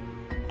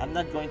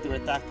not going to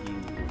attack you.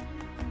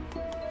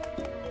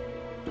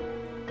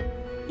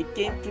 It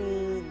came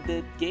through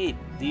the gate.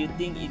 Do you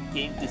think it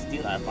came to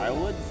steal our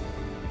firewood?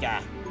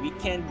 Yeah, we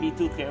can't be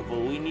too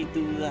careful. We need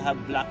to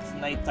have Black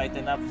Knight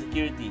tighten up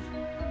security.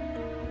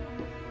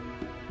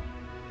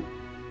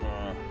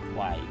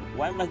 Why?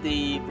 Why must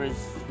they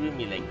pursue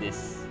me like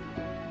this?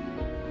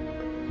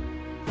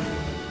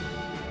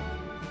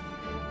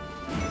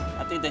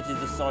 I think that is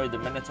the story of the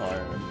Minotaur.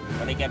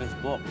 When I get his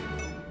book,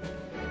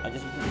 I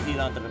just proceed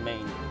on to the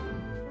main.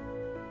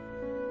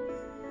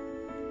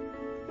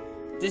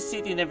 This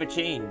city never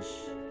changed.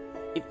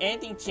 If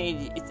anything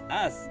changed, it's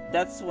us.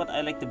 That's what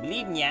I like to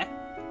believe, nya.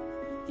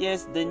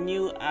 Yes, the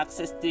new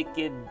access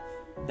ticket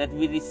that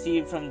we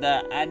received from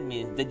the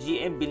admins. The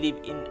GM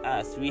believed in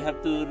us. We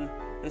have to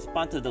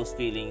respond to those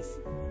feelings.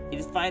 It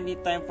is finally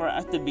time for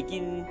us to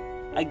begin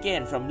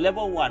again from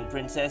level 1,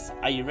 Princess.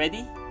 Are you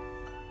ready?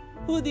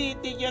 Who do you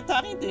think you're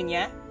talking to,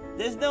 Nya?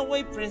 There's no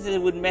way Princess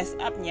would mess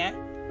up, Nya.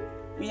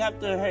 We have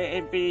to hurry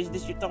and finish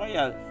this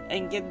tutorial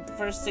and get the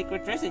first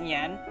secret treasure,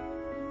 Nyan.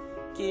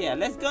 Okay, yeah,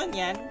 let's go,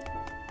 Nyan.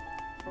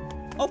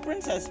 Oh,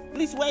 Princess,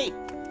 please wait.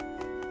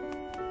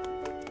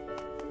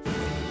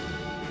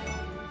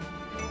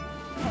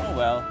 Oh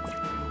well.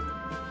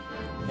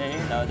 There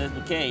you know, there's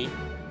Bouquet,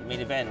 the main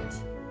event.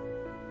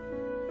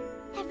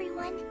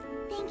 Everyone,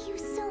 thank you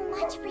so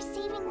much for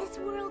saving this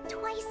world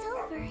twice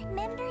over.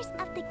 Members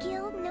of the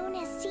guild known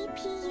as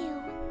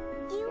CPU.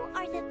 You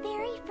are the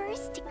very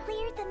first to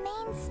clear the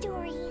main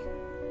story.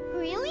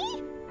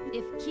 Really?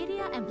 If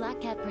Kiria and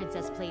Black Cat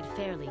Princess played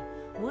fairly,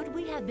 would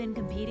we have been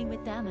competing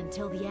with them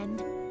until the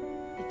end?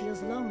 It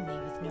feels lonely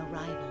with no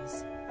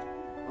rivals.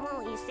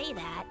 Well, you say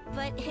that,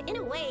 but in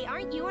a way,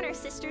 aren't you and our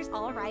sisters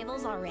all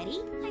rivals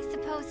already? I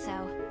suppose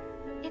so.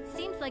 It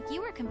seems like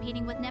you were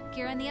competing with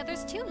Nepgear and the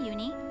others too,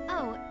 Uni.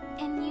 Oh,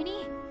 and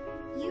Uni,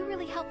 you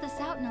really helped us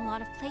out in a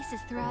lot of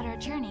places throughout our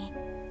journey.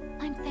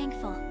 I'm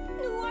thankful.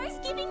 Noir's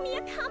giving me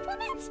a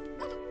compliment?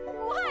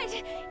 What?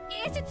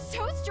 Is it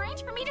so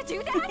strange for me to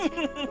do that?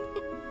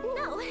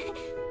 No,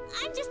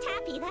 I'm just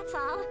happy, that's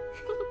all.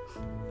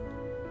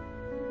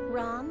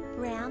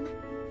 Ram,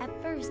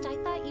 at first I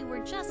thought you were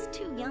just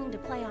too young to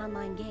play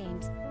online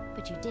games,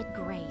 but you did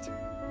great.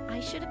 I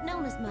should have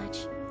known as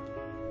much.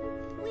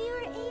 We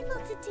were able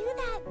to do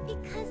that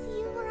because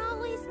you were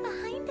always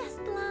behind us,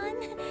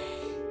 Blonde.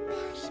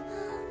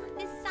 Bashful.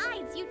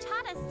 Besides, you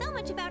taught us so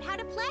much about how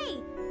to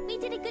play. We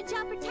did a good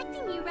job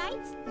protecting you,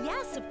 right?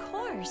 Yes, of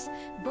course.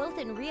 Both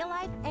in real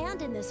life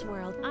and in this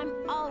world, I'm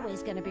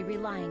always going to be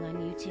relying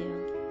on you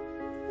two.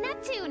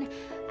 Neptune!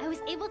 I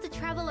was able to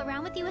travel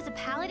around with you as a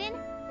paladin,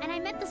 and I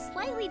met the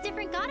slightly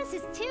different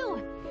goddesses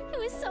too. It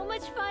was so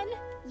much fun.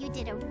 You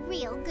did a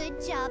real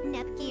good job,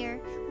 Nepgear.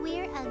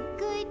 We're a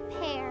good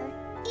pair,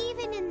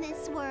 even in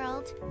this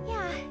world.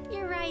 Yeah,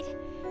 you're right.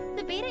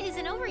 The beta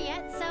isn't over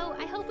yet, so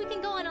I hope we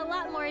can go on a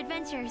lot more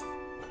adventures.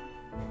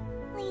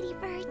 Lady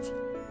Bert,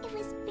 it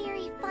was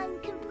very fun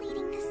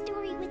completing the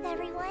story with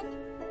everyone.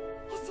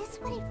 Is this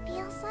what it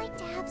feels like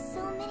to have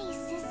so many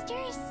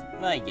sisters?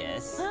 I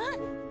guess. Huh?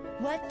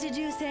 What did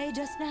you say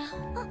just now?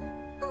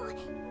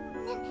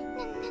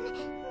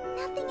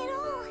 Nothing at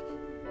all.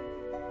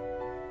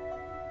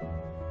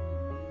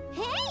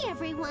 Hey,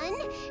 everyone!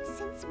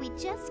 Since we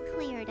just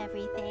cleared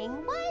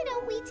everything, why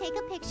don't we take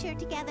a picture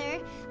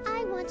together?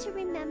 I want to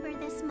remember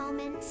this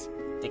moment.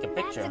 Take a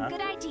picture, That's a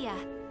good idea.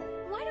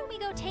 Why don't we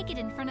go take it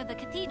in front of the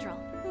cathedral?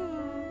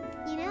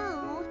 You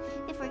know,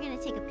 if we're gonna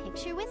take a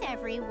picture with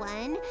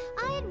everyone,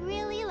 I'd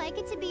really like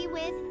it to be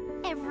with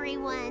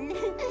everyone.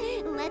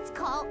 Let's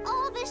call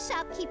all the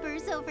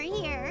shopkeepers over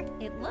here.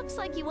 It looks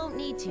like you won't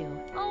need to.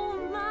 Oh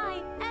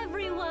my,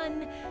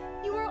 everyone!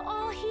 You are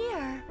all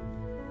here!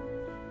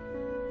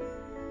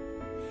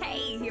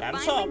 Hey, you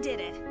That's finally up. did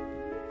it.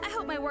 I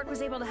hope my work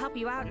was able to help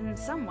you out in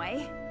some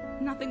way.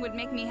 Nothing would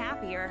make me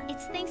happier.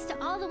 It's thanks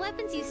to all the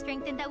weapons you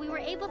strengthened that we were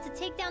able to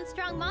take down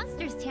strong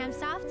monsters,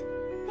 Tamsoft.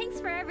 Thanks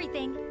for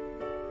everything.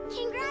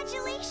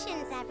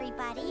 Congratulations,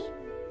 everybody.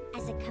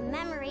 As a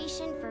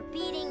commemoration for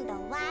beating the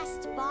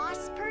last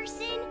boss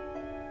person,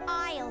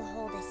 I'll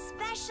hold a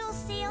special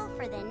sale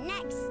for the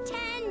next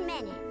 10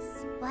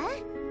 minutes.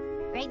 What?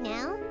 Right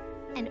now?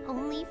 And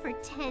only for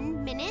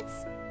 10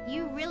 minutes?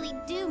 You really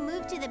do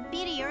move to the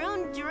beat of your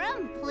own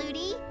drum,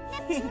 Pluty.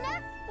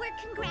 Neptuna, we're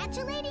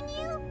congratulating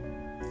you?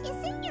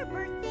 Is it your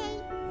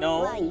birthday?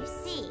 No. Well, you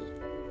see,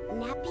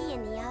 Neppy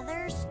and the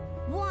others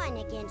won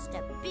against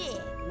a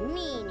big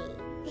meanie.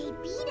 They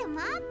beat him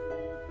up?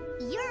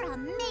 You're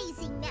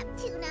amazing,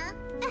 Neptuna.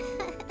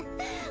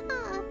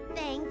 Aw,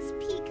 thanks,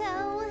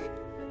 Pico.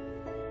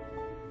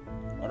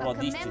 What about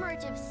these two?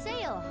 Commemorative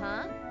sale,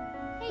 huh?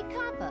 Hey,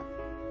 Kappa,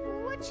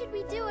 what should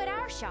we do at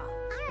our shop?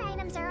 Our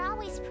items are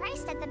always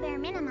priced at the bare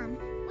minimum.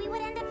 We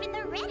would end up in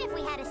the red if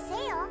we had a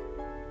sale.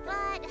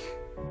 But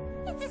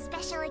it's a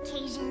special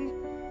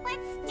occasion.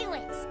 Let's do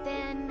it.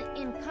 Then,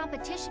 in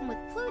competition with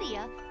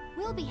Plutia,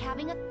 we'll be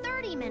having a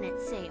 30-minute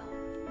sale.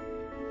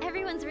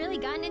 Everyone's really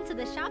gotten into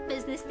the shop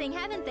business thing,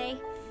 haven't they?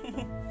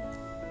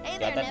 Hey Got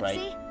there, that right.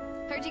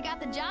 Nepsy. Heard you got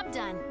the job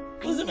done.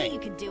 I Uzume. knew you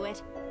could do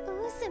it.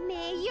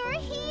 Uzume, you're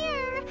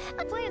here!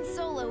 Playing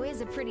solo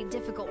is a pretty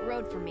difficult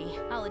road for me,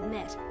 I'll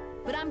admit.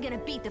 But I'm gonna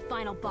beat the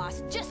final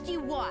boss, just you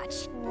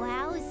watch!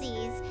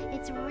 Wowsies,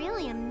 it's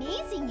really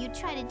amazing you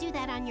try to do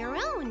that on your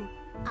own.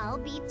 I'll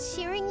be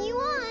cheering you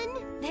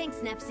on. Thanks,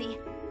 Nepsy.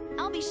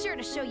 I'll be sure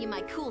to show you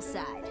my cool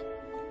side.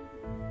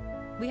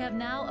 We have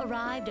now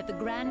arrived at the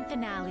grand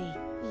finale.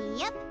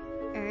 Yep.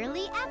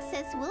 Early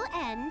access will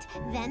end,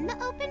 then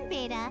the open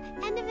beta,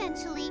 and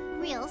eventually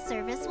real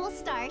service will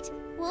start.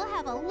 We'll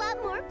have a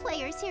lot more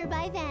players here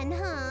by then,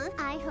 huh?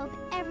 I hope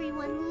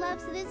everyone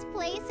loves this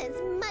place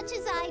as much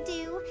as I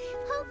do.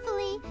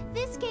 Hopefully,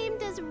 this game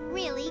does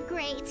really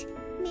great.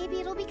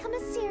 Maybe it'll become a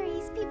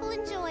series people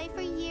enjoy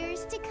for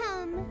years to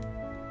come.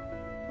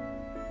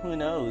 Who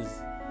knows?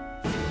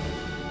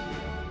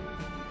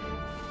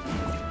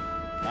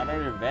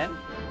 Another event?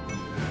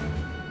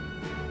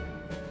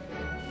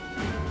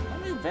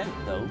 An event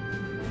though.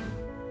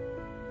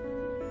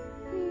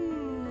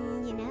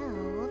 You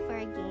know, for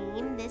a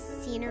game, this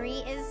scenery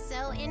is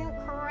so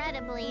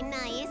incredibly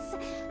nice.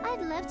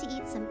 I'd love to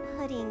eat some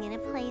pudding in a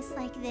place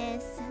like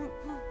this.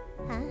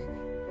 Huh?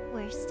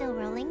 We're still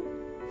rolling?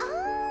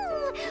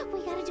 Oh!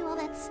 We gotta do all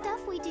that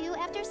stuff we do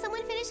after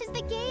someone finishes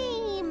the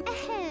game!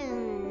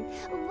 Ahem.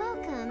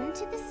 Welcome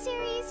to the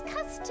series'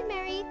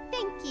 customary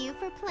thank you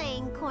for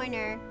playing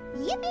corner.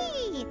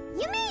 Yippee!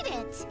 You made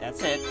it!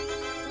 That's it.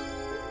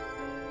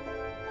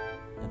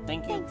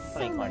 Thank you Thanks for so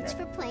playing corner. much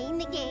for playing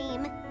the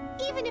game.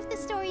 Even if the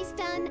story's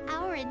done,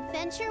 our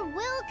adventure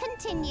will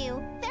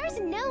continue. There's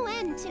no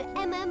end to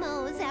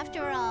MMOs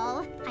after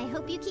all. I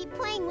hope you keep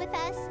playing with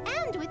us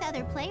and with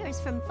other players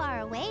from far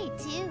away,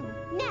 too.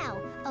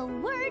 Now, a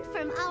word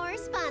from our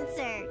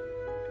sponsor.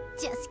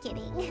 Just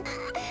kidding.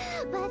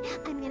 But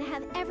I'm gonna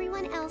have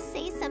everyone else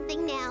say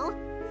something now.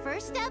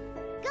 First up,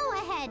 go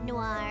ahead,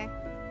 Noir.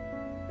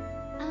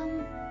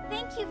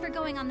 Thank you for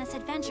going on this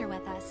adventure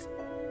with us.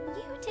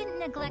 You didn't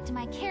neglect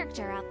my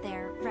character out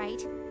there,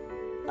 right?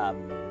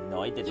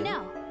 No, I didn't. You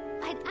know,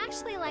 I'd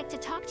actually like to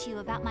talk to you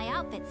about my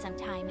outfit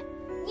sometime.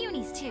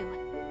 Uni's too.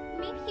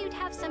 Maybe you'd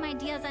have some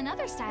ideas on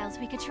other styles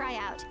we could try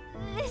out.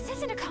 This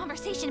isn't a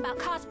conversation about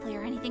cosplay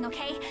or anything,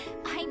 okay?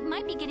 I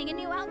might be getting a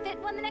new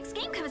outfit when the next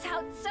game comes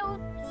out, so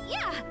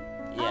yeah.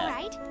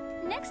 Alright,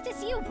 next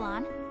is you,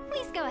 Vlon.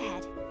 Please go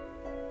ahead.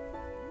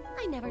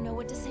 I never know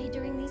what to say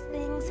during these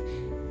things.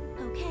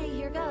 Okay,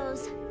 here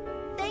goes.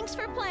 Thanks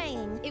for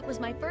playing. It was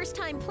my first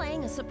time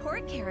playing a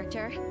support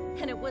character,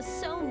 and it was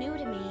so new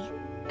to me.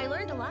 I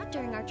learned a lot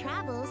during our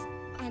travels,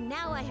 and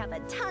now I have a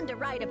ton to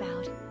write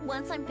about.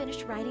 Once I'm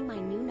finished writing my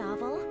new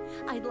novel,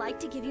 I'd like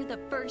to give you the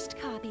first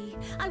copy.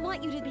 I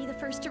want you to be the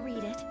first to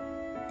read it.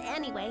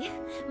 Anyway,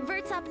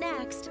 Vert's up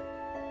next.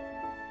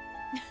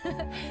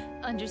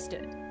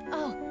 Understood.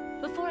 Oh,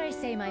 before I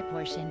say my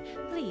portion,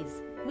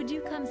 please, would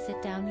you come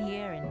sit down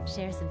here and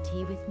share some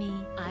tea with me?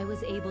 I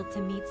was able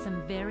to meet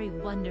some very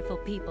wonderful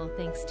people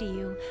thanks to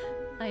you.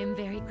 I am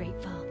very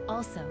grateful.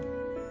 Also,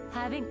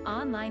 having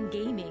online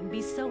gaming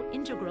be so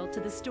integral to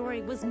the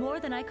story was more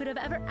than I could have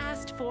ever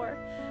asked for.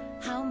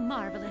 How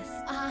marvelous.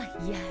 Ah,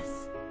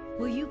 yes.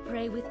 Will you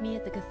pray with me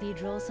at the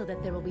cathedral so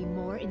that there will be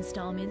more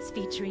installments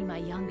featuring my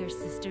younger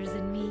sisters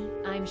and me?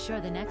 I'm sure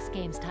the next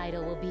game's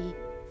title will be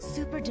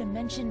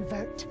Cyberdimension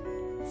Vert.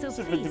 So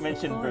please look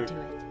forward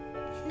to it.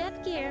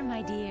 Nepgear,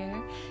 my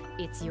dear,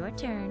 it's your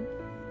turn.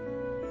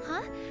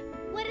 Huh?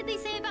 What did they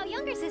say about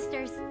younger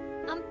sisters?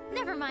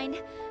 Never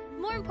mind.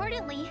 More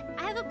importantly,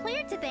 I have a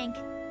player to thank.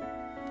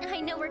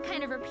 I know we're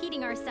kind of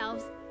repeating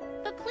ourselves,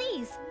 but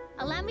please,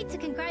 allow me to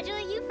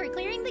congratulate you for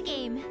clearing the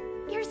game.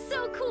 You're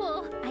so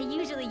cool! I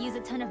usually use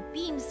a ton of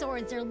beam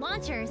swords or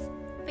launchers,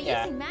 but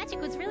using magic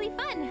was really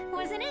fun,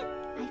 wasn't it?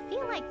 I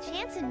feel like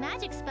chance and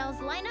magic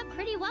spells line up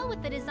pretty well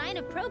with the design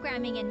of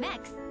programming in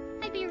mechs.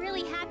 I'd be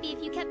really happy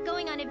if you kept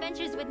going on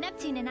adventures with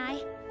Neptune and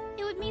I.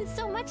 It would mean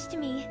so much to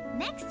me.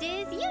 Next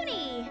is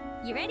Uni!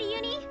 You ready,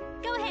 Uni?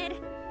 Go ahead.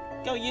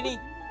 Go, Uni!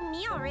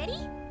 Me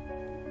already?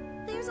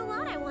 There's a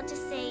lot I want to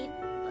say,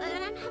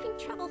 but I'm having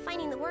trouble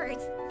finding the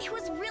words. It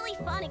was really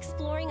fun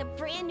exploring a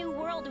brand new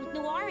world with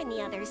Noir and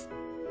the others.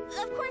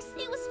 Of course,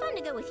 it was fun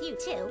to go with you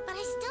too, but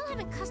I still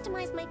haven't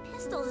customized my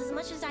pistols as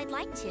much as I'd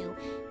like to,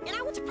 and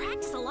I want to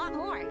practice a lot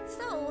more.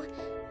 So,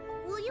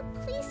 will you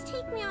please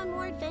take me on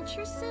more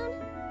adventures soon?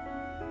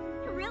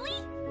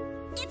 Really?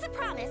 It's a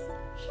promise.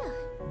 Phew.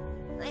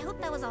 I hope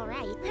that was all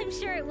right. I'm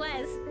sure it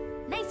was.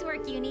 Nice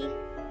work, Uni.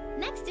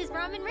 Next is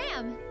Rom and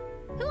Ram.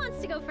 Who wants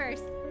to go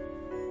first?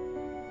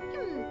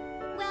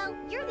 Well,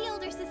 you're the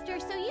older sister,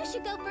 so you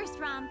should go first,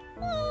 Rom.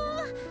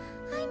 Oh,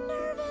 I'm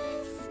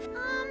nervous.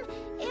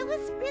 It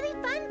was really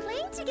fun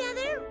playing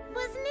together,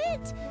 wasn't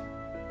it?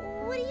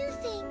 What do you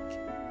think?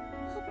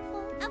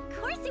 Hopeful? Of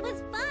course it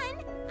was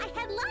fun. I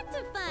had lots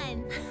of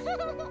fun.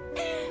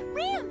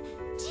 Ram,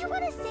 do you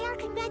want to say our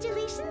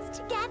congratulations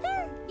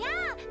together?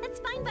 Yeah,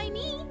 that's fine by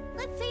me.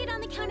 Let's say it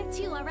on the count of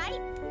 2, all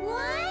right?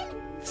 1,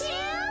 2,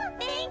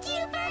 thank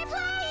you for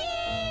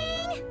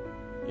playing!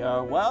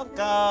 You're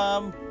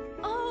welcome!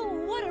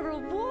 Oh, what a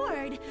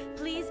reward!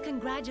 Please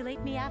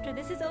congratulate me after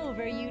this is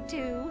over, you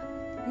two.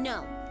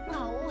 No.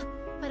 Oh,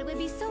 but it would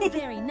be so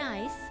very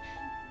nice.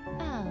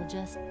 I'll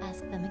just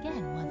ask them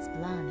again once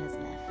Blanc has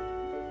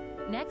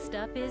left. Next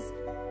up is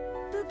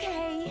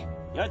Bouquet.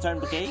 Your turn,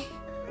 Bouquet.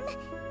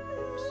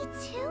 Me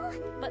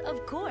too? But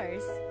of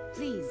course,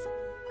 please,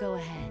 go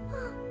ahead.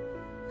 Oh,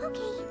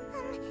 okay,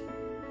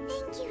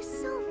 thank you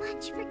so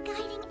much for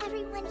guiding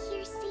everyone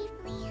here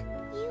safely.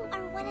 You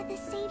are one of the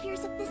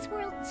saviors of this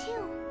world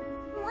too.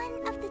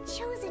 One of the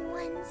chosen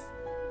ones.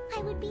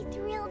 I would be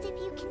thrilled if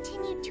you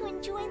continued to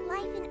enjoy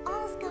life in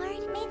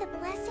Allsgard. May the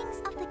blessings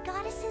of the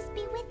goddesses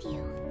be with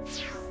you.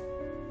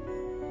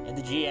 And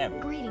the GM.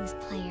 Greetings,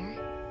 player.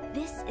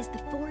 This is the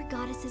Four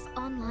Goddesses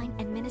Online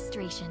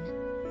Administration.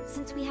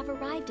 Since we have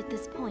arrived at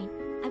this point,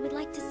 I would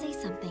like to say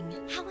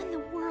something. How in the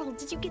world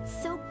did you get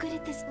so good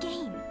at this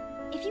game?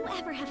 If you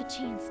ever have a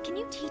chance, can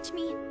you teach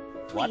me?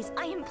 Please, What?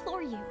 I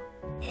implore you.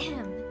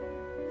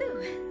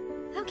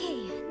 Ooh.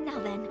 Okay, now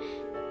then.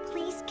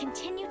 Please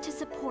continue to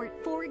support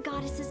Four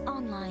Goddesses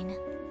Online.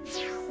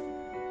 Please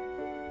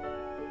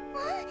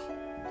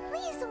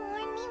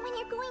warn me when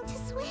you're going to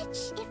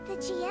switch. If the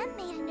GM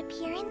made an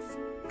appearance,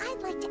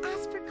 I'd like to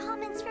ask for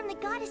comments from the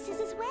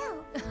goddesses as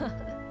well.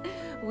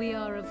 We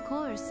are, of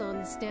course,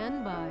 on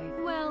standby.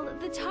 Well,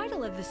 the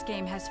title of this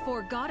game has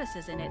 4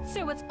 goddesses in it,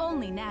 so it's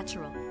only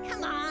natural.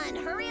 Come on,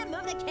 hurry and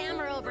move the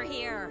camera over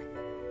here.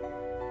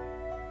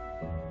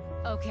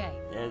 Okay,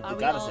 There's the are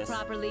we all goddesses.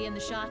 properly in the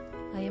shot?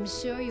 I am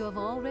sure you have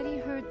already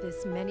heard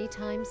this many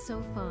times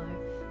so far,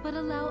 but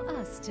allow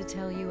us to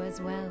tell you as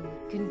well.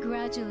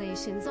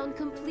 Congratulations on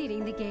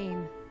completing the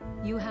game.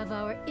 You have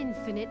our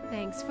infinite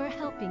thanks for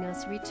helping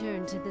us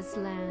return to this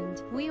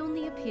land. We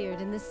only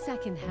appeared in the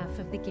second half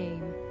of the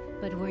game,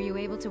 but were you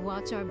able to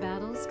watch our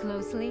battles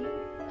closely?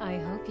 I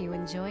hope you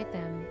enjoyed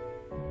them.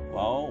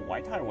 Well,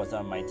 Whiteheart was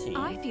on my team.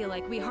 I feel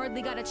like we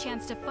hardly got a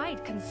chance to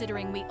fight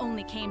considering we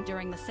only came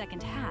during the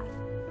second half.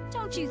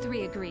 Don't you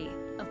 3 agree?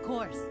 Of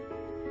course.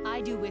 I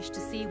do wish to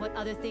see what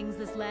other things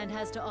this land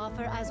has to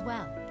offer as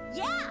well.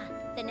 Yeah!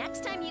 The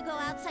next time you go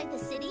outside the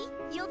city,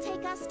 you'll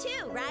take us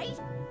too, right?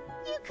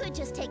 You could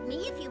just take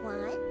me if you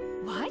want.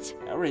 What?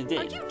 I already did.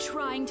 Are you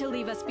trying to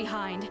leave us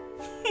behind?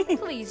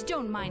 Please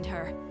don't mind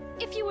her.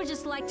 If you would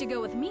just like to go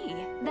with me,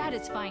 that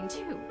is fine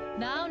too.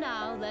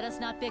 Now, let us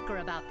not bicker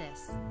about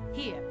this.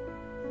 Here,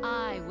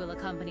 I will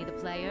accompany the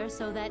player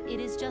so that it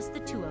is just the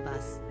 2 of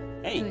us.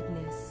 Hey,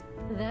 Goodness,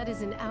 that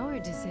isn't our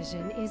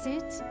decision, is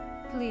it?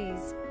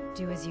 Please,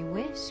 do as you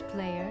wish,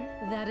 player.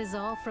 That is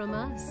all from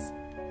us.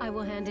 I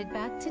will hand it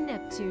back to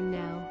Neptune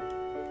now.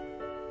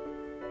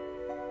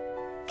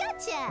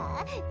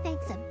 Gotcha!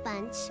 Thanks a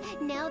bunch.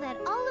 Now that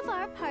all of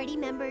our party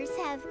members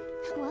have...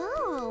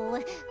 Whoa!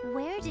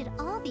 Where did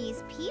all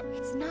these people...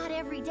 It's not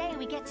every day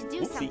we get to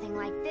do Oopsie. something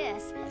like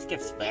this. I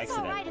skipped by It's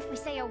accident. alright if we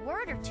say a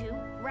word or 2,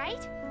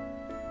 right?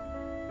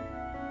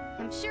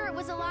 I'm sure it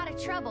was a lot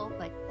of trouble,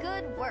 but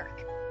good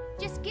work.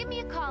 Just give me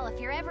a call if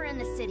you're ever in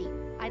the city.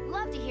 I'd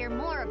love to hear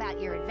more about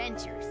your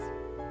adventures.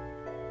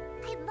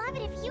 I'd love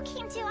it if you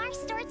came to our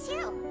store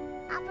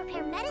too. I'll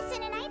prepare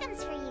medicine and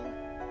items for you.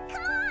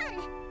 Come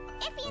on!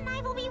 Iffy and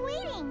I will be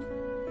waiting.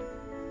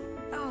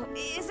 Oh,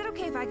 is it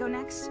okay if I go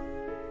next?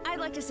 I'd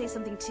like to say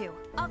something too.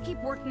 I'll keep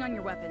working on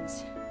your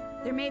weapons.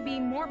 There may be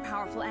more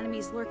powerful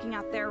enemies lurking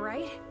out there,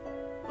 right?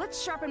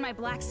 Let's sharpen my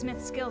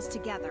blacksmith skills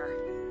together.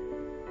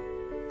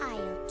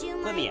 I'll do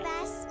my Lydia.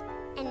 best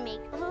and make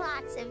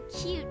lots of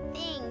cute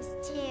things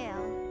too.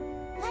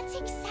 Let's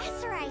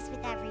accessorize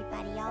with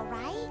everybody,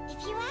 alright?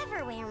 If you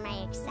ever wear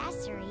my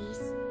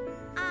accessories,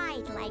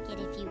 I'd like it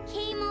if you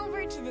came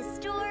over to the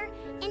store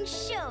and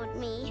showed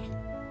me.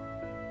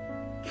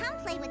 Come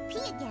play with P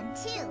again,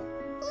 too.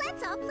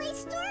 Let's all play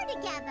store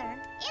together.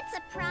 It's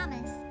a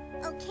promise,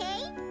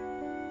 okay?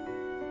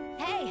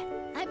 Hey,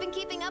 I've been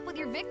keeping up with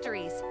your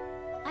victories.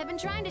 I've been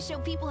trying to show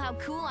people how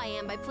cool I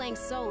am by playing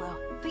solo,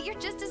 but you're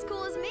just as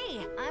cool as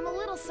me. I'm a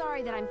little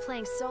sorry that I'm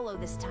playing solo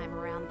this time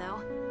around,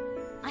 though.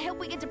 I hope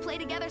we get to play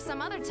together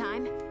some other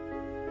time.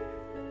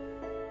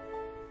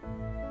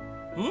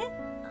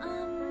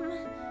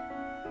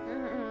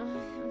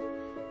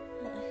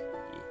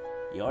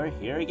 You're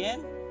here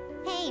again?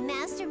 Hey,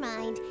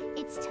 Mastermind,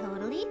 it's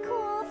totally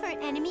cool for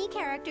enemy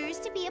characters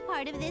to be a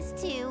part of this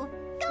too.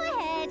 Go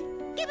ahead,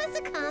 give us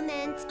a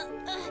comment.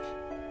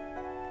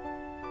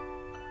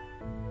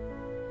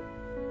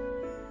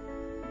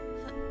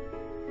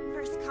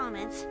 First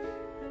comment.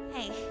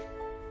 Hey,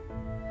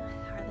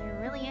 are there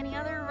really any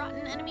other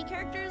rotten enemy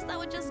characters that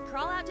would just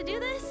crawl out to do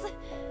this?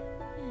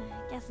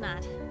 Guess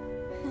not.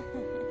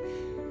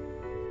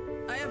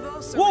 I have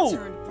also Whoa!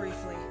 returned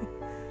briefly.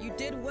 You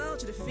did well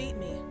to defeat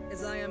me,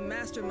 as I am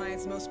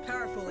Mastermind's most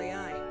powerful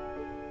AI.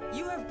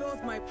 You have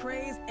both my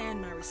praise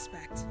and my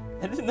respect.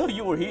 I didn't know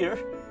you were here.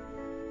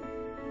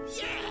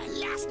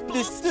 Yeah, last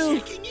This boss too.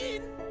 checking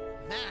in.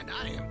 Man,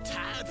 I am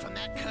tired from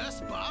that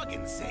cursed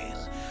bargain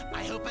sale.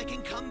 I hope I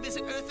can come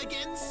visit Earth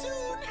again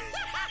soon.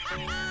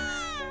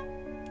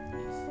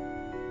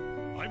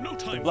 I've no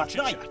time for Black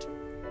Knight. chit-chat.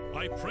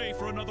 I pray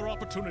for another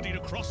opportunity to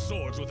cross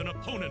swords with an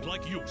opponent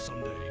like you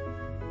someday.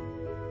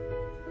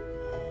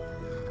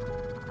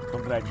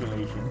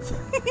 Congratulations.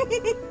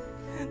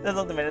 That's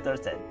what the Minotaur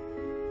said.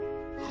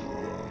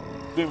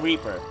 Grim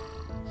Reaper.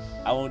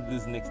 I won't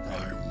lose next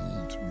time.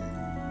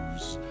 won't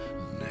lose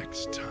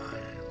next time.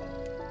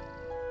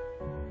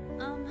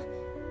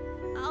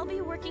 I'll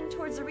be working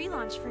towards a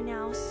relaunch for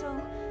now, so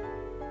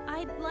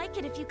I'd like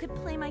it if you could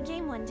play my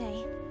game one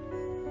day.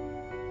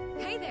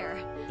 Hey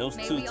there. Those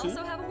May two we too?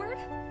 also have a word?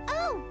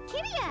 Oh,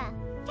 Kiria!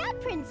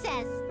 Cat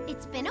Princess!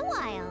 It's been a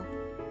while.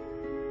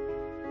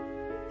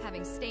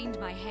 Having stained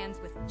my hands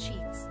with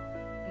cheats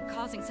and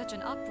causing such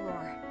an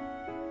uproar,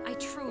 I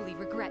truly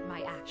regret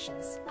my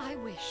actions. I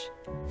wish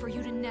for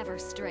you to never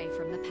stray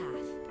from the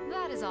path.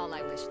 That is all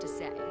I wish to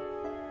say.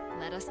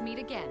 Let us meet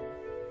again,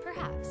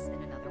 perhaps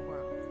in another world.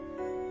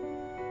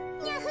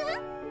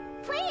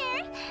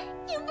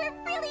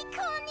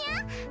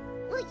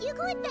 you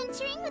go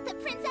adventuring with a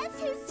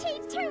princess who's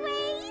changed her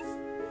ways?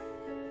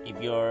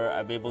 If you're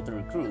able to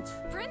recruit.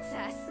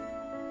 Princess?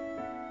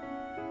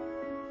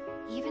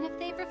 Even if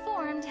they've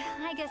reformed,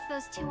 I guess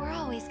those two are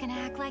always gonna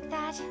act like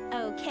that.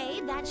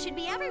 Okay, that should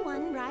be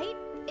everyone, right?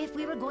 If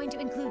we were going to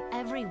include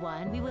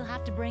everyone, we will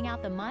have to bring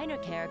out the minor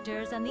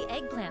characters and the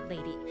eggplant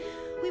lady.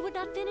 We would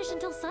not finish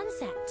until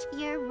sunset.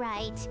 You're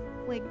right.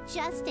 We're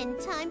just in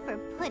time for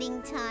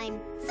pudding time.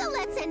 So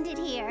let's end it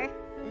here.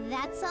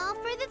 That's all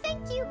for the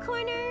thank you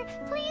corner.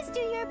 Please do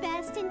your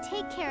best and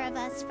take care of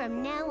us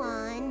from now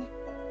on.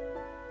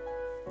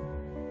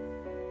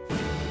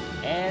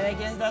 And I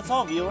guess that's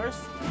all, viewers.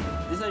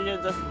 These are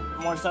just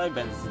more side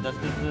events. Just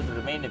conclude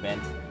the main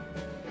event.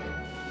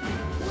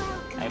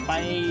 I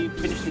finally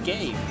finished the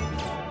game.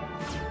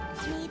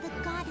 May the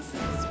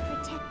goddesses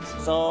protect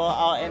you. So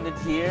I'll end it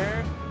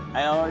here.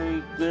 I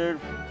already cleared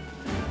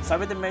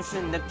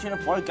Cyberdimension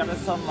Neptunia 4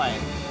 Goddess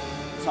Online.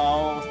 So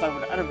I'll start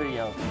with another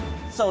video.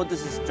 So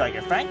this is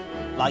Dragon Frank,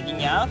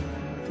 logging out.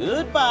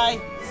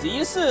 Goodbye. See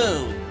you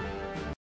soon.